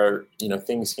tournament where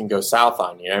things can go south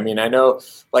on you. I mean, I know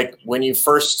like when you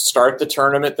first start the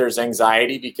tournament, there's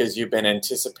anxiety because you've been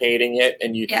anticipating it,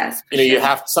 and you have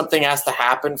something has to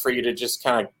happen for you to just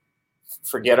kind of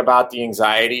forget about the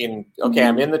anxiety and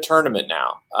I'm in the tournament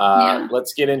now.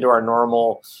 Let's get into our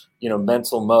normal,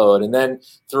 mental mode. And then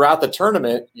throughout the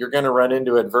tournament, you're going to run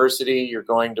into adversity. You're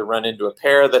going to run into a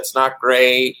pair that's not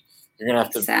great. You're going to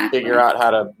have to figure out how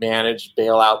to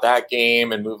bail out that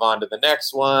game and move on to the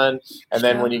next one. And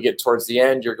then when you get towards the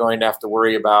end, you're going to have to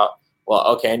worry about,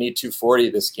 I need 240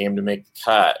 this game to make the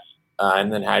cut.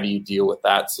 And then how do you deal with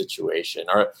that situation?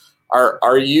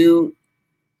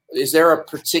 Is there a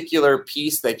particular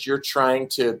piece that you're trying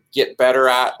to get better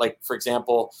at? Like, for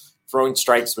example, throwing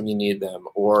strikes when you need them,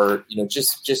 or,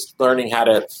 just learning how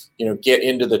to, get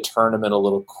into the tournament a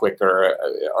little quicker,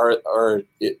 or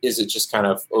is it just kind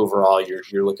of overall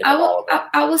you're looking at all of it?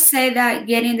 I would say that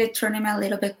getting the tournament a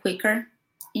little bit quicker,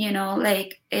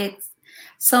 like it's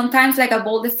sometimes like I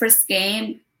bowl the first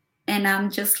game and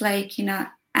I'm just like,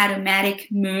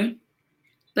 automatic mood.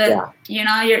 but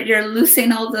you're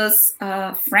losing all those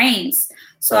frames.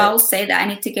 So Right. I will say that I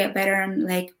need to get better and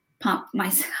like pump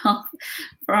myself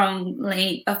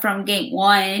from game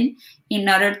one in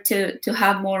order to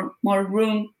have more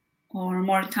room or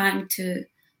more time to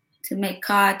make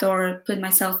cut or put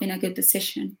myself in a good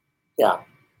position. Yeah.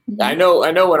 Mm-hmm.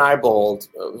 I know when I bowled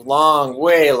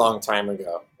way long time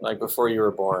ago, like before you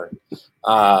were born,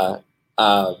 I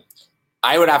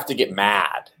would have to get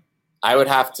mad. I would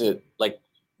have to like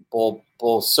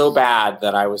bowl so bad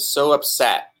that I was so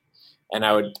upset, and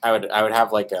I would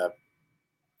have like a,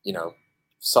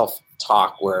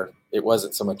 self-talk where it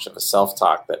wasn't so much of a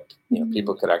self-talk that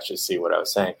people could actually see what I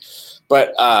was saying,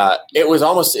 but it was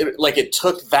almost like it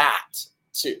took that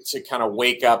to kind of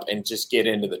wake up and just get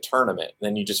into the tournament. And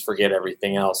then you just forget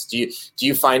everything else. Do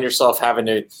you find yourself having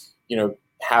to,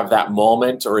 have that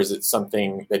moment, or is it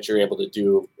something that you're able to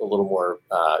do a little more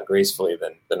gracefully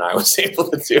than I was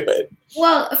able to do it?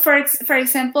 Well, for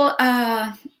example,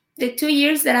 the 2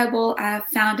 years that I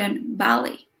found in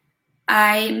Bali,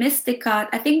 I missed the cut.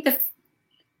 I think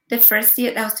the first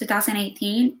year, that was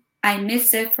 2018, I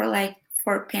missed it for like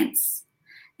 4 pins.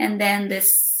 And then the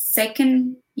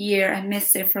second year, I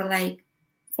missed it for like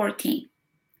 14.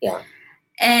 Yeah.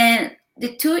 And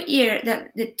the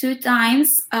 2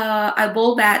 times I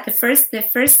bowled bad. The first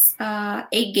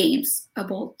 8 games, I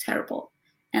bowled terrible.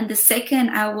 And the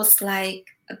second, I was like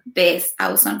a beast. I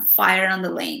was on fire on the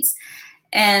lanes.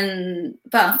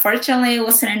 But unfortunately, it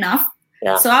wasn't enough.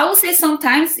 Yeah. So I would say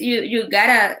sometimes you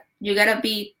gotta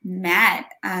be mad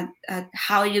at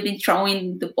how you've been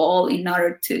throwing the ball in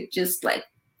order to just like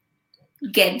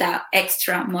get that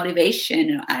extra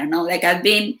motivation. I don't know. Like I've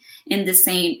been in the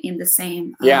same.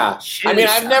 Yeah. Shoes, I mean,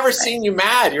 I've never seen you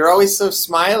mad. You're always so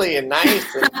smiley and nice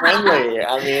and friendly.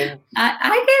 I mean,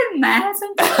 I get mad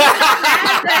sometimes.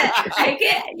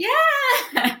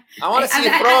 I want to see you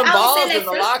throwing balls in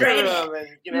the locker room and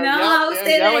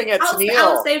yelling at Tennille.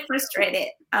 I would say frustrated.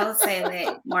 I would say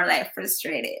like more like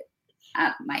frustrated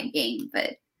at my game,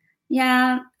 but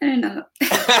yeah, I don't know.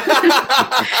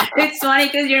 It's funny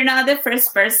because you're not the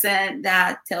first person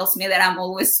that tells me that I'm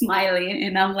always smiling,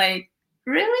 and I'm like,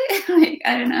 really? Like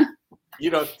I don't know. You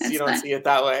don't see it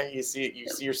that way. You see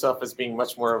yourself as being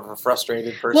much more of a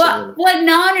frustrated person. Well,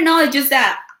 no. It's just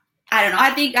that I don't know.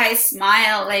 I think I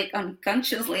smile like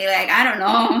unconsciously. Like I don't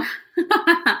know.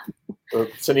 Well,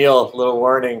 Tennille, little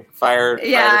warning, fire.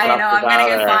 Yeah, I know. I'm gonna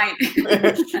get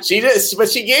fined. She did, but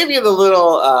she gave you the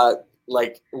little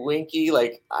like winky,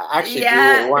 like I actually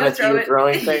do want to see you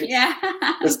throwing things. Yeah,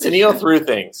 because Tennille threw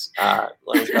things. Let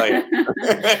me tell you.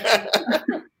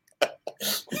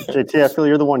 JT, I feel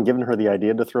you're the one giving her the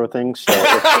idea to throw things. So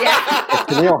if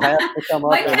Tennille has to come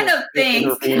up, what kind of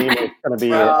things? It's going to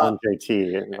be on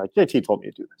JT. And like JT told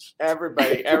me to do this.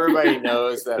 Everybody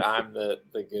knows that I'm the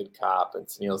good cop and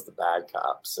Tennille's the bad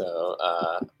cop. So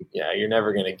yeah, you're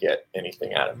never going to get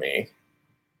anything out of me.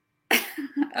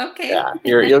 Okay. Yeah,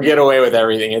 you'll get away with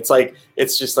everything.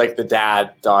 It's just like the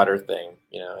dad-daughter thing.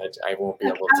 I won't be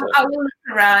able to. I will look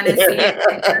around and see if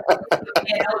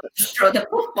throw the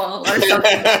football or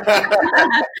something.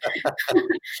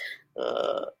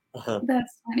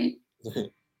 That's funny.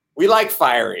 We like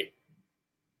fiery.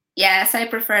 Yes, I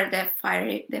prefer the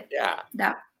fiery.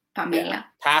 That Pamela. Yeah.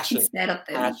 Passion. Instead of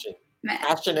the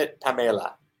passionate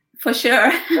Pamela. For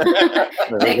sure.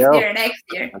 Next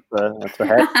year. That's a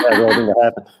hashtag waiting to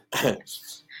happen.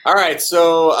 All right.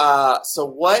 So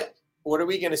what are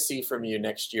we going to see from you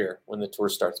next year when the tour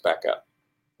starts back up?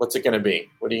 What's it going to be?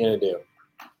 What are you going to do?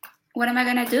 What am I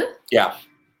going to do? Yeah.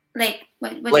 Like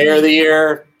what Player of the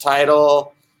year,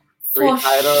 title, 3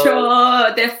 titles. For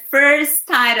sure. The first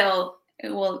title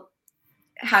will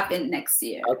happen next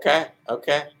year. Okay. All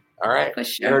right. For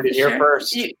sure. You heard it here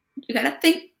first. You got to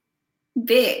think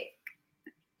big.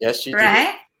 Yes, you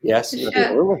right? do. Yes, you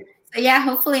sure. do. So yeah,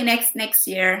 hopefully next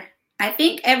year. I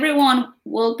think everyone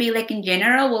will be like in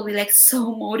general will be like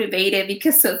so motivated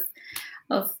because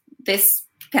of this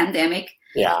pandemic.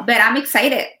 Yeah. But I'm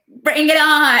excited. Bring it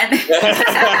on.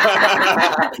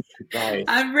 Nice.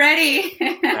 I'm ready.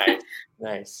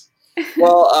 Nice.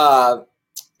 Well,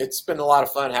 it's been a lot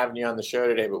of fun having you on the show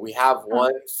today, but we have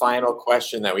one final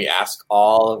question that we ask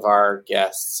all of our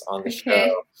guests on the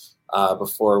show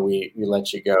before we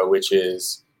let you go, which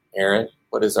is, Aaron,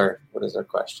 what is our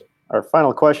question? Our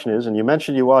final question is, and you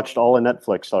mentioned you watched all of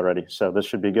Netflix already, so this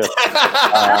should be good. Okay,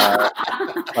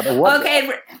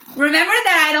 remember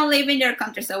that I don't live in your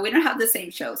country, so we don't have the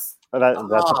same shows. That's a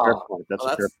fair point. That's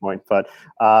a fair point. But,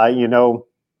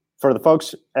 for the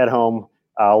folks at home,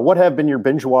 what have been your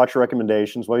binge watch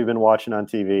recommendations? What have you been watching on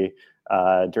TV?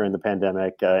 during the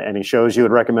pandemic. Any shows you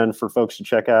would recommend for folks to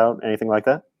check out? Anything like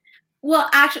that? Well,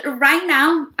 actually, right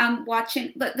now I'm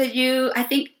watching I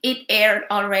think it aired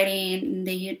already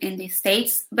in the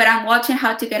States, but I'm watching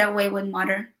How to Get Away with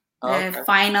Murder, the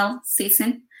final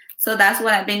season. So that's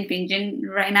what I've been binging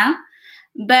right now.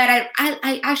 But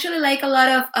I actually like a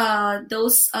lot of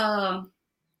those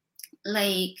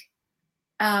like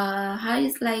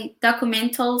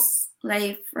documentals,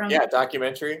 like from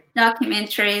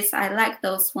documentaries. I like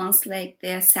those ones, like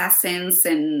the assassins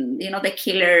and the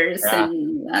killers,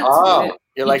 and that's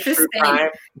you like true crime?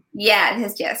 Yeah,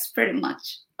 yes, pretty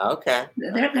much. Okay,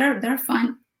 they're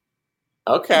fun.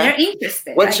 Okay, they're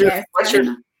interesting.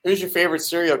 Who's your favorite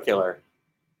serial killer?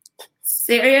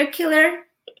 Serial killer?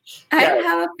 I don't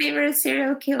have a favorite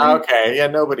serial killer. Okay, yeah,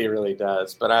 nobody really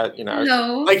does, but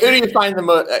no. Like, who do you find the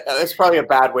most? That's probably a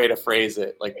bad way to phrase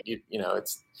it. Like,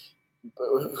 it's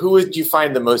who would you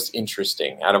find the most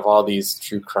interesting out of all these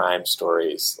true crime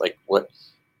stories? Like, what,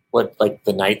 like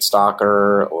the Night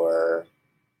Stalker, or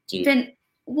do you?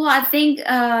 Well, I think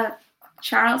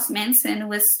Charles Manson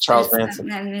was. Charles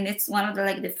Manson. I mean, it's one of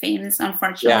the famous,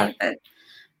 unfortunately, but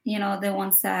the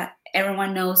ones that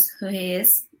everyone knows who he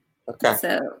is. Okay.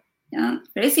 So,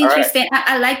 it's interesting. Right.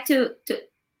 I like to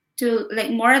like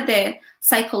more the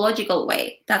psychological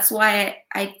way. That's why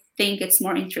I think it's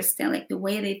more interesting, like the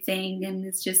way they think, and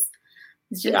it's just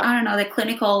I don't know, the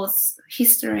clinical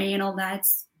history and all that.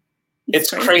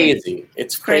 It's crazy.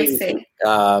 It's crazy.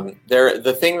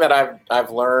 The thing that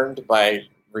I've learned by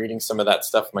reading some of that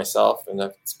stuff myself, and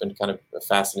it's been kind of a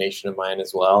fascination of mine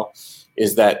as well,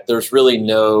 is that there's really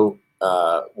no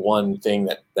one thing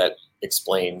that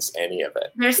explains any of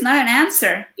it. There's not an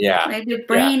answer. Yeah. Like the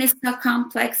brain is so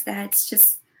complex that it's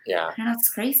just, I don't know,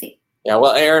 it's crazy. Yeah.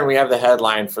 Well, Aaron, we have the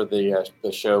headline for the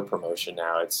show promotion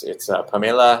now. It's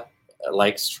Pamela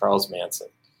likes Charles Manson.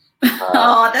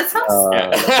 That sounds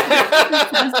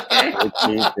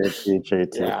good.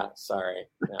 Yeah, sorry.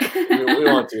 No, we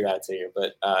won't do that to you.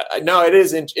 But no, it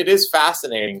is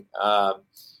fascinating.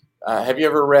 Have you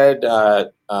ever read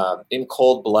In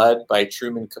Cold Blood by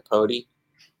Truman Capote?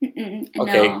 Okay,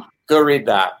 no. Go read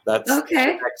that. That's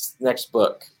okay. The next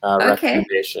book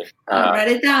recommendation. I'll write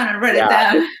it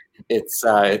down. It's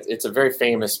a very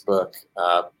famous book,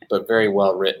 but very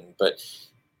well written. But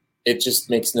it just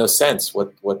makes no sense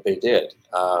what they did.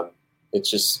 It's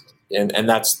just and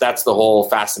that's the whole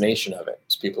fascination of it.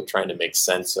 It's people trying to make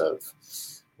sense of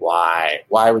why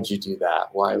would you do that?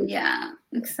 Why?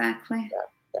 Exactly.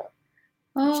 Yeah.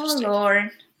 Oh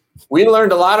Lord. We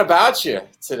learned a lot about you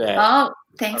today. Oh,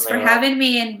 thanks for having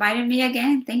me, inviting me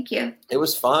again. Thank you. It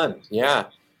was fun. Yeah.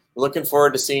 Looking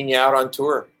forward to seeing you out on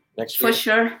tour next year. For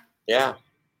sure. Yeah.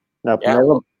 Now,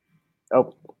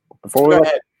 before we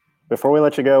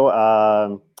let you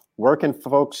go, where can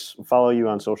folks follow you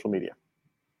on social media?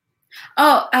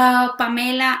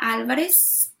 Pamela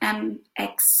Alvarez,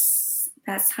 X.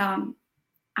 That's how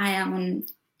I am on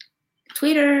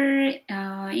Twitter,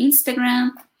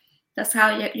 Instagram. That's how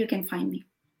you can find me.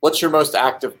 What's your most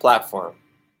active platform?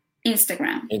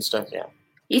 Instagram. Yeah.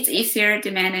 It's easier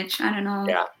to manage. I don't know.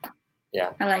 Yeah.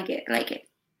 I like it.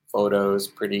 Photos,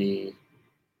 pretty.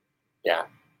 Yeah.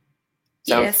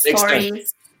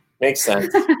 Stories. Makes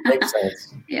sense.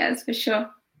 Yes, for sure.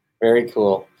 Very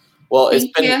cool. Well, it's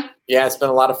been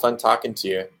a lot of fun talking to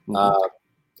you. Mm-hmm.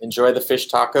 Enjoy the fish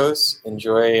tacos.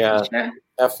 Enjoy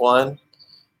F1.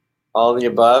 All of the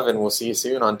above, and we'll see you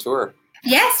soon on tour.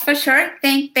 Yes, for sure.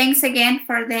 Thanks again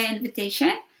for the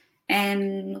invitation,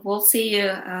 and we'll see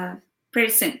you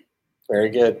pretty soon. Very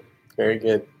good. All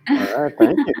right,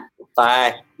 thank you.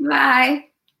 Bye. Bye.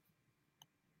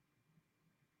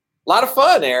 A lot of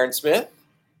fun, Aaron Smith.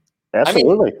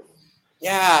 Absolutely.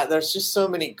 There's just so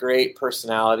many great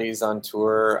personalities on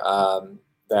tour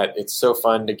that it's so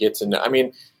fun to get to know. I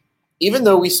mean, even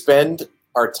though we spend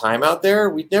our time out there,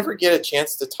 we never get a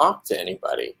chance to talk to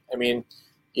anybody. I mean,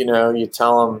 you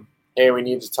tell them, hey, we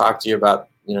need to talk to you about,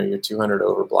 your 200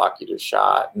 over block you just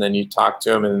shot. And then you talk to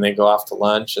them and then they go off to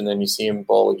lunch and then you see them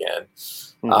bowl again.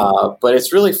 Mm-hmm. But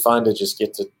it's really fun to just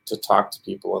get to talk to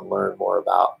people and learn more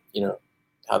about,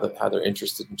 how they're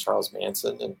interested in Charles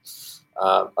Manson and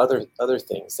other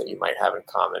things that you might have in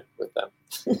common with them.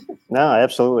 No,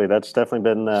 absolutely. That's definitely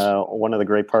been one of the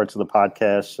great parts of the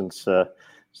podcast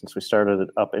since we started it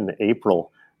up in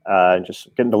April.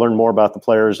 Just getting to learn more about the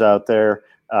players out there,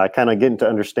 kind of getting to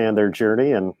understand their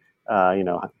journey and,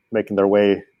 making their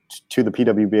way to the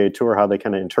PWBA tour, how they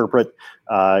kind of interpret,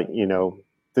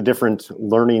 the different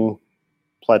learning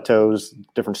plateaus,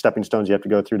 different stepping stones you have to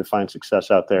go through to find success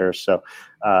out there. So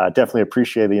definitely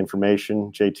appreciate the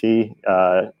information, JT.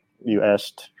 you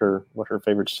asked her what her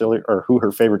favorite who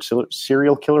her favorite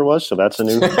serial killer was. So that's a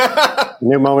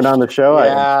new moment on the show.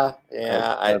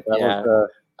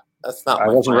 That's not I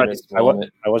my wasn't ready. finest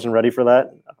moment. I wasn't ready for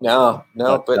that. No,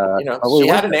 but she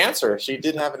had an answer. She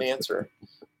did have an answer.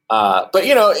 But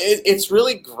it's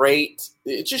really great.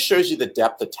 It just shows you the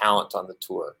depth of talent on the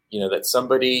tour. That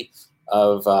somebody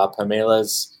of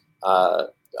Pamela's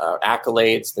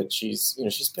accolades, that she's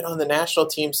been on the national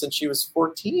team since she was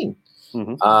 14,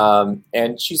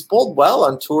 and she's bowled well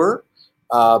on tour,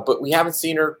 but we haven't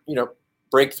seen her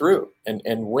break through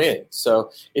and win.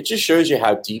 So it just shows you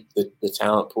how deep the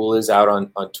talent pool is out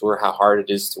on tour, how hard it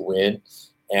is to win,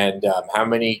 and how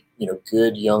many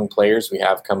good young players we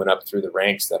have coming up through the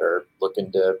ranks that are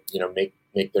looking to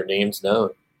make their names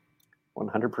known.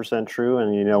 100% true.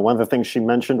 And one of the things she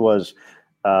mentioned was,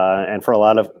 and for a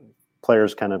lot of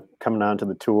players kind of coming onto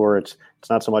the tour, it's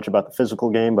not so much about the physical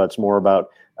game, but it's more about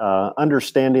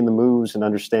understanding the moves and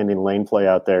understanding lane play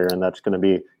out there, and that's going to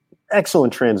be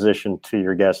excellent transition to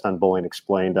your guest on Bowling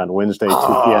Explained on Wednesday, 2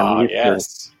 p.m. Eastern.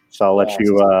 Yes. So I'll let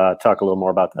you talk a little more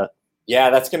about that. Yeah,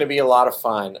 that's going to be a lot of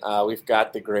fun. We've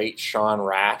got the great Sean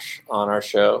Rash on our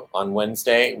show on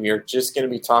Wednesday. We are just going to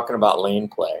be talking about lane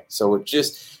play. So we're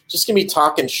just going to be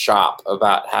talking shop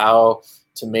about how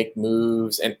to make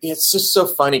moves. And it's just so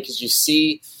funny because you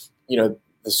see, the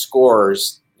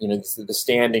scores, the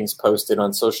standings posted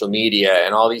on social media,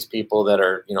 and all these people that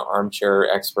are,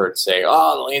 armchair experts say,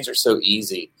 oh, the lanes are so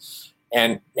easy.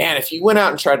 And man, if you went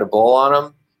out and tried to bowl on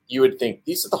them, you would think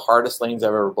these are the hardest lanes I've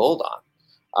ever bowled on.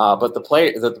 But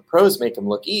the pros make them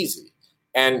look easy.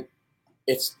 And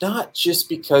it's not just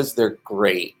because they're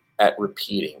great at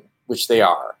repeating, which they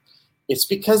are. It's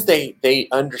because they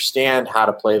understand how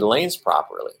to play the lanes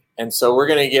properly. And so we're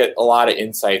going to get a lot of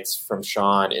insights from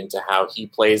Sean into how he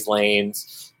plays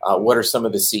lanes. What are some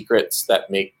of the secrets that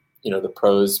make the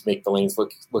pros make the lanes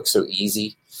look so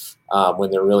easy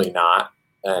when they're really not?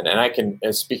 And I can,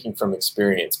 speaking from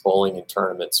experience, bowling in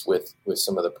tournaments with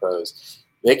some of the pros,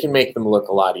 they can make them look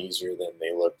a lot easier than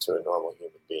they look to a normal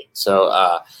human being.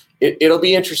 So it'll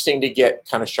be interesting to get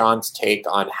kind of Sean's take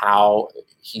on how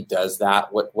he does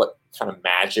that, what kind of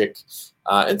magic.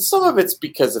 And some of it's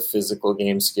because of physical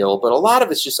game skill, but a lot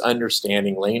of it's just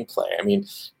understanding lane play. I mean,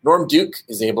 Norm Duke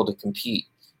is able to compete,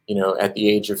 at the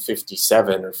age of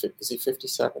 57, or is he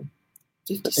 57?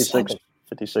 56,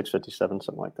 57,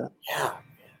 something like that. Yeah,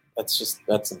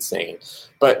 that's insane.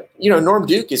 But, Norm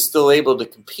Duke is still able to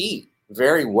compete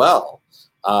very well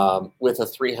with a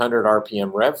 300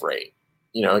 RPM rev rate,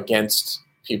 against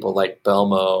people like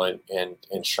Belmo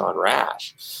and Sean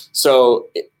Rash. So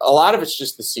a lot of it's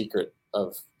just the secret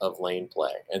of lane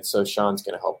play. And so Sean's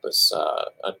going to help us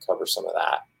uncover some of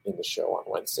that in the show on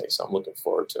Wednesday. So I'm looking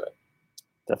forward to it.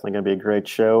 Definitely going to be a great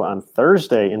show. On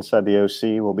Thursday, Inside the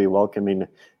OC, we'll be welcoming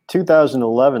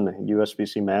 2011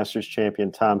 USBC Masters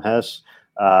champion Tom Hess.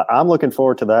 I'm looking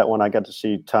forward to that one. I got to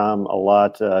see Tom a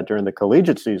lot during the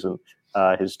collegiate season.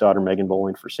 His daughter Megan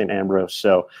bowling for St. Ambrose.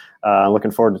 So I'm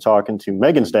looking forward to talking to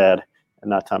Megan's dad and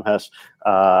not Tom Hess,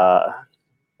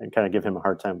 and kind of give him a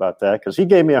hard time about that, because he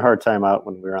gave me a hard time out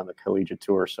when we were on the collegiate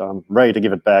tour. So I'm ready to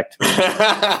give it back to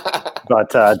him.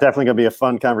 But definitely going to be a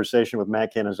fun conversation with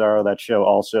Matt Cannizzaro. That show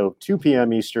also 2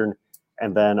 p.m. Eastern.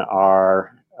 And then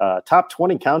our top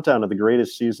 20 countdown of the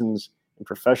greatest seasons in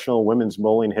professional women's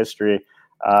bowling history.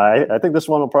 I think this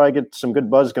one will probably get some good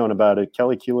buzz going about it.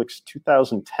 Kelly Kulick's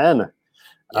 2010.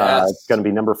 Yes. It's going to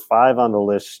be number 5 on the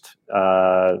list.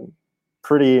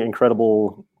 Pretty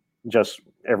incredible. Just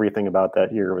everything about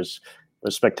that year was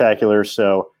spectacular.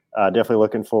 So definitely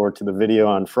looking forward to the video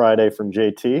on Friday from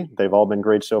JT. They've all been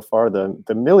great so far.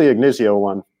 The Millie Ignizio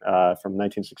one from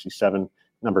 1967,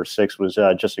 number 6, was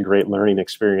just a great learning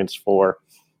experience for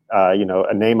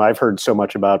a name I've heard so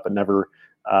much about, but never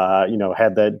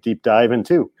had that deep dive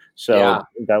into. So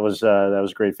that was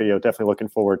a great video. Definitely looking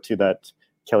forward to that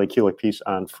Kelly Kulick piece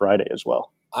on Friday as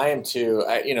well. I am too.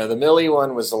 The Millie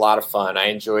one was a lot of fun. I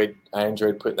enjoyed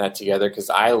putting that together because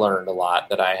I learned a lot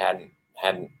that I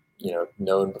hadn't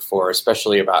known before,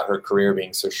 especially about her career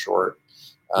being so short,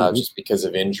 just because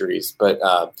of injuries. But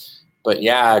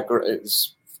yeah,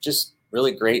 it's just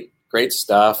really great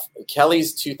stuff.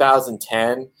 Kelly's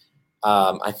 2010.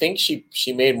 I think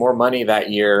she made more money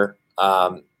that year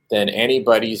than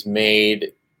anybody's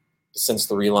made since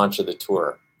the relaunch of the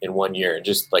tour in 1 year, in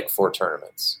just like 4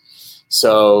 tournaments.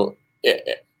 So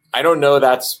I don't know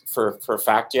that's for a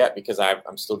fact yet, because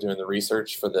I'm still doing the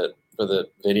research for the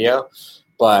video.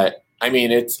 But I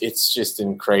mean, it's just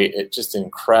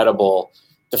incredible.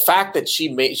 The fact that she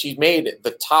made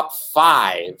the top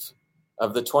 5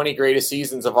 of the 20 greatest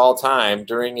seasons of all time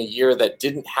during a year that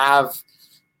didn't have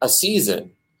a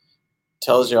season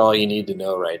tells you all you need to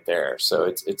know right there. So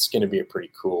it's going to be a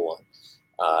pretty cool one.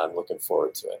 I'm looking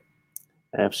forward to it.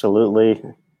 Absolutely.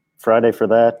 Friday for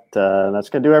that. That's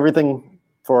going to do everything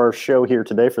for our show here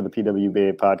today for the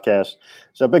PWBA podcast.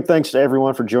 So big thanks to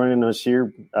everyone for joining us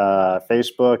here,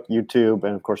 Facebook, YouTube,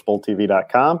 and of course,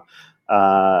 BoldTV.com.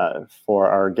 For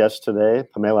our guest today,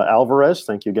 Pamela Alvarez.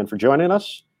 Thank you again for joining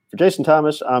us. For Jason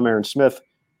Thomas, I'm Aaron Smith.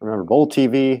 Remember, Bold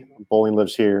TV, bowling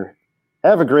lives here.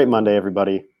 Have a great Monday,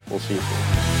 everybody. We'll see you soon.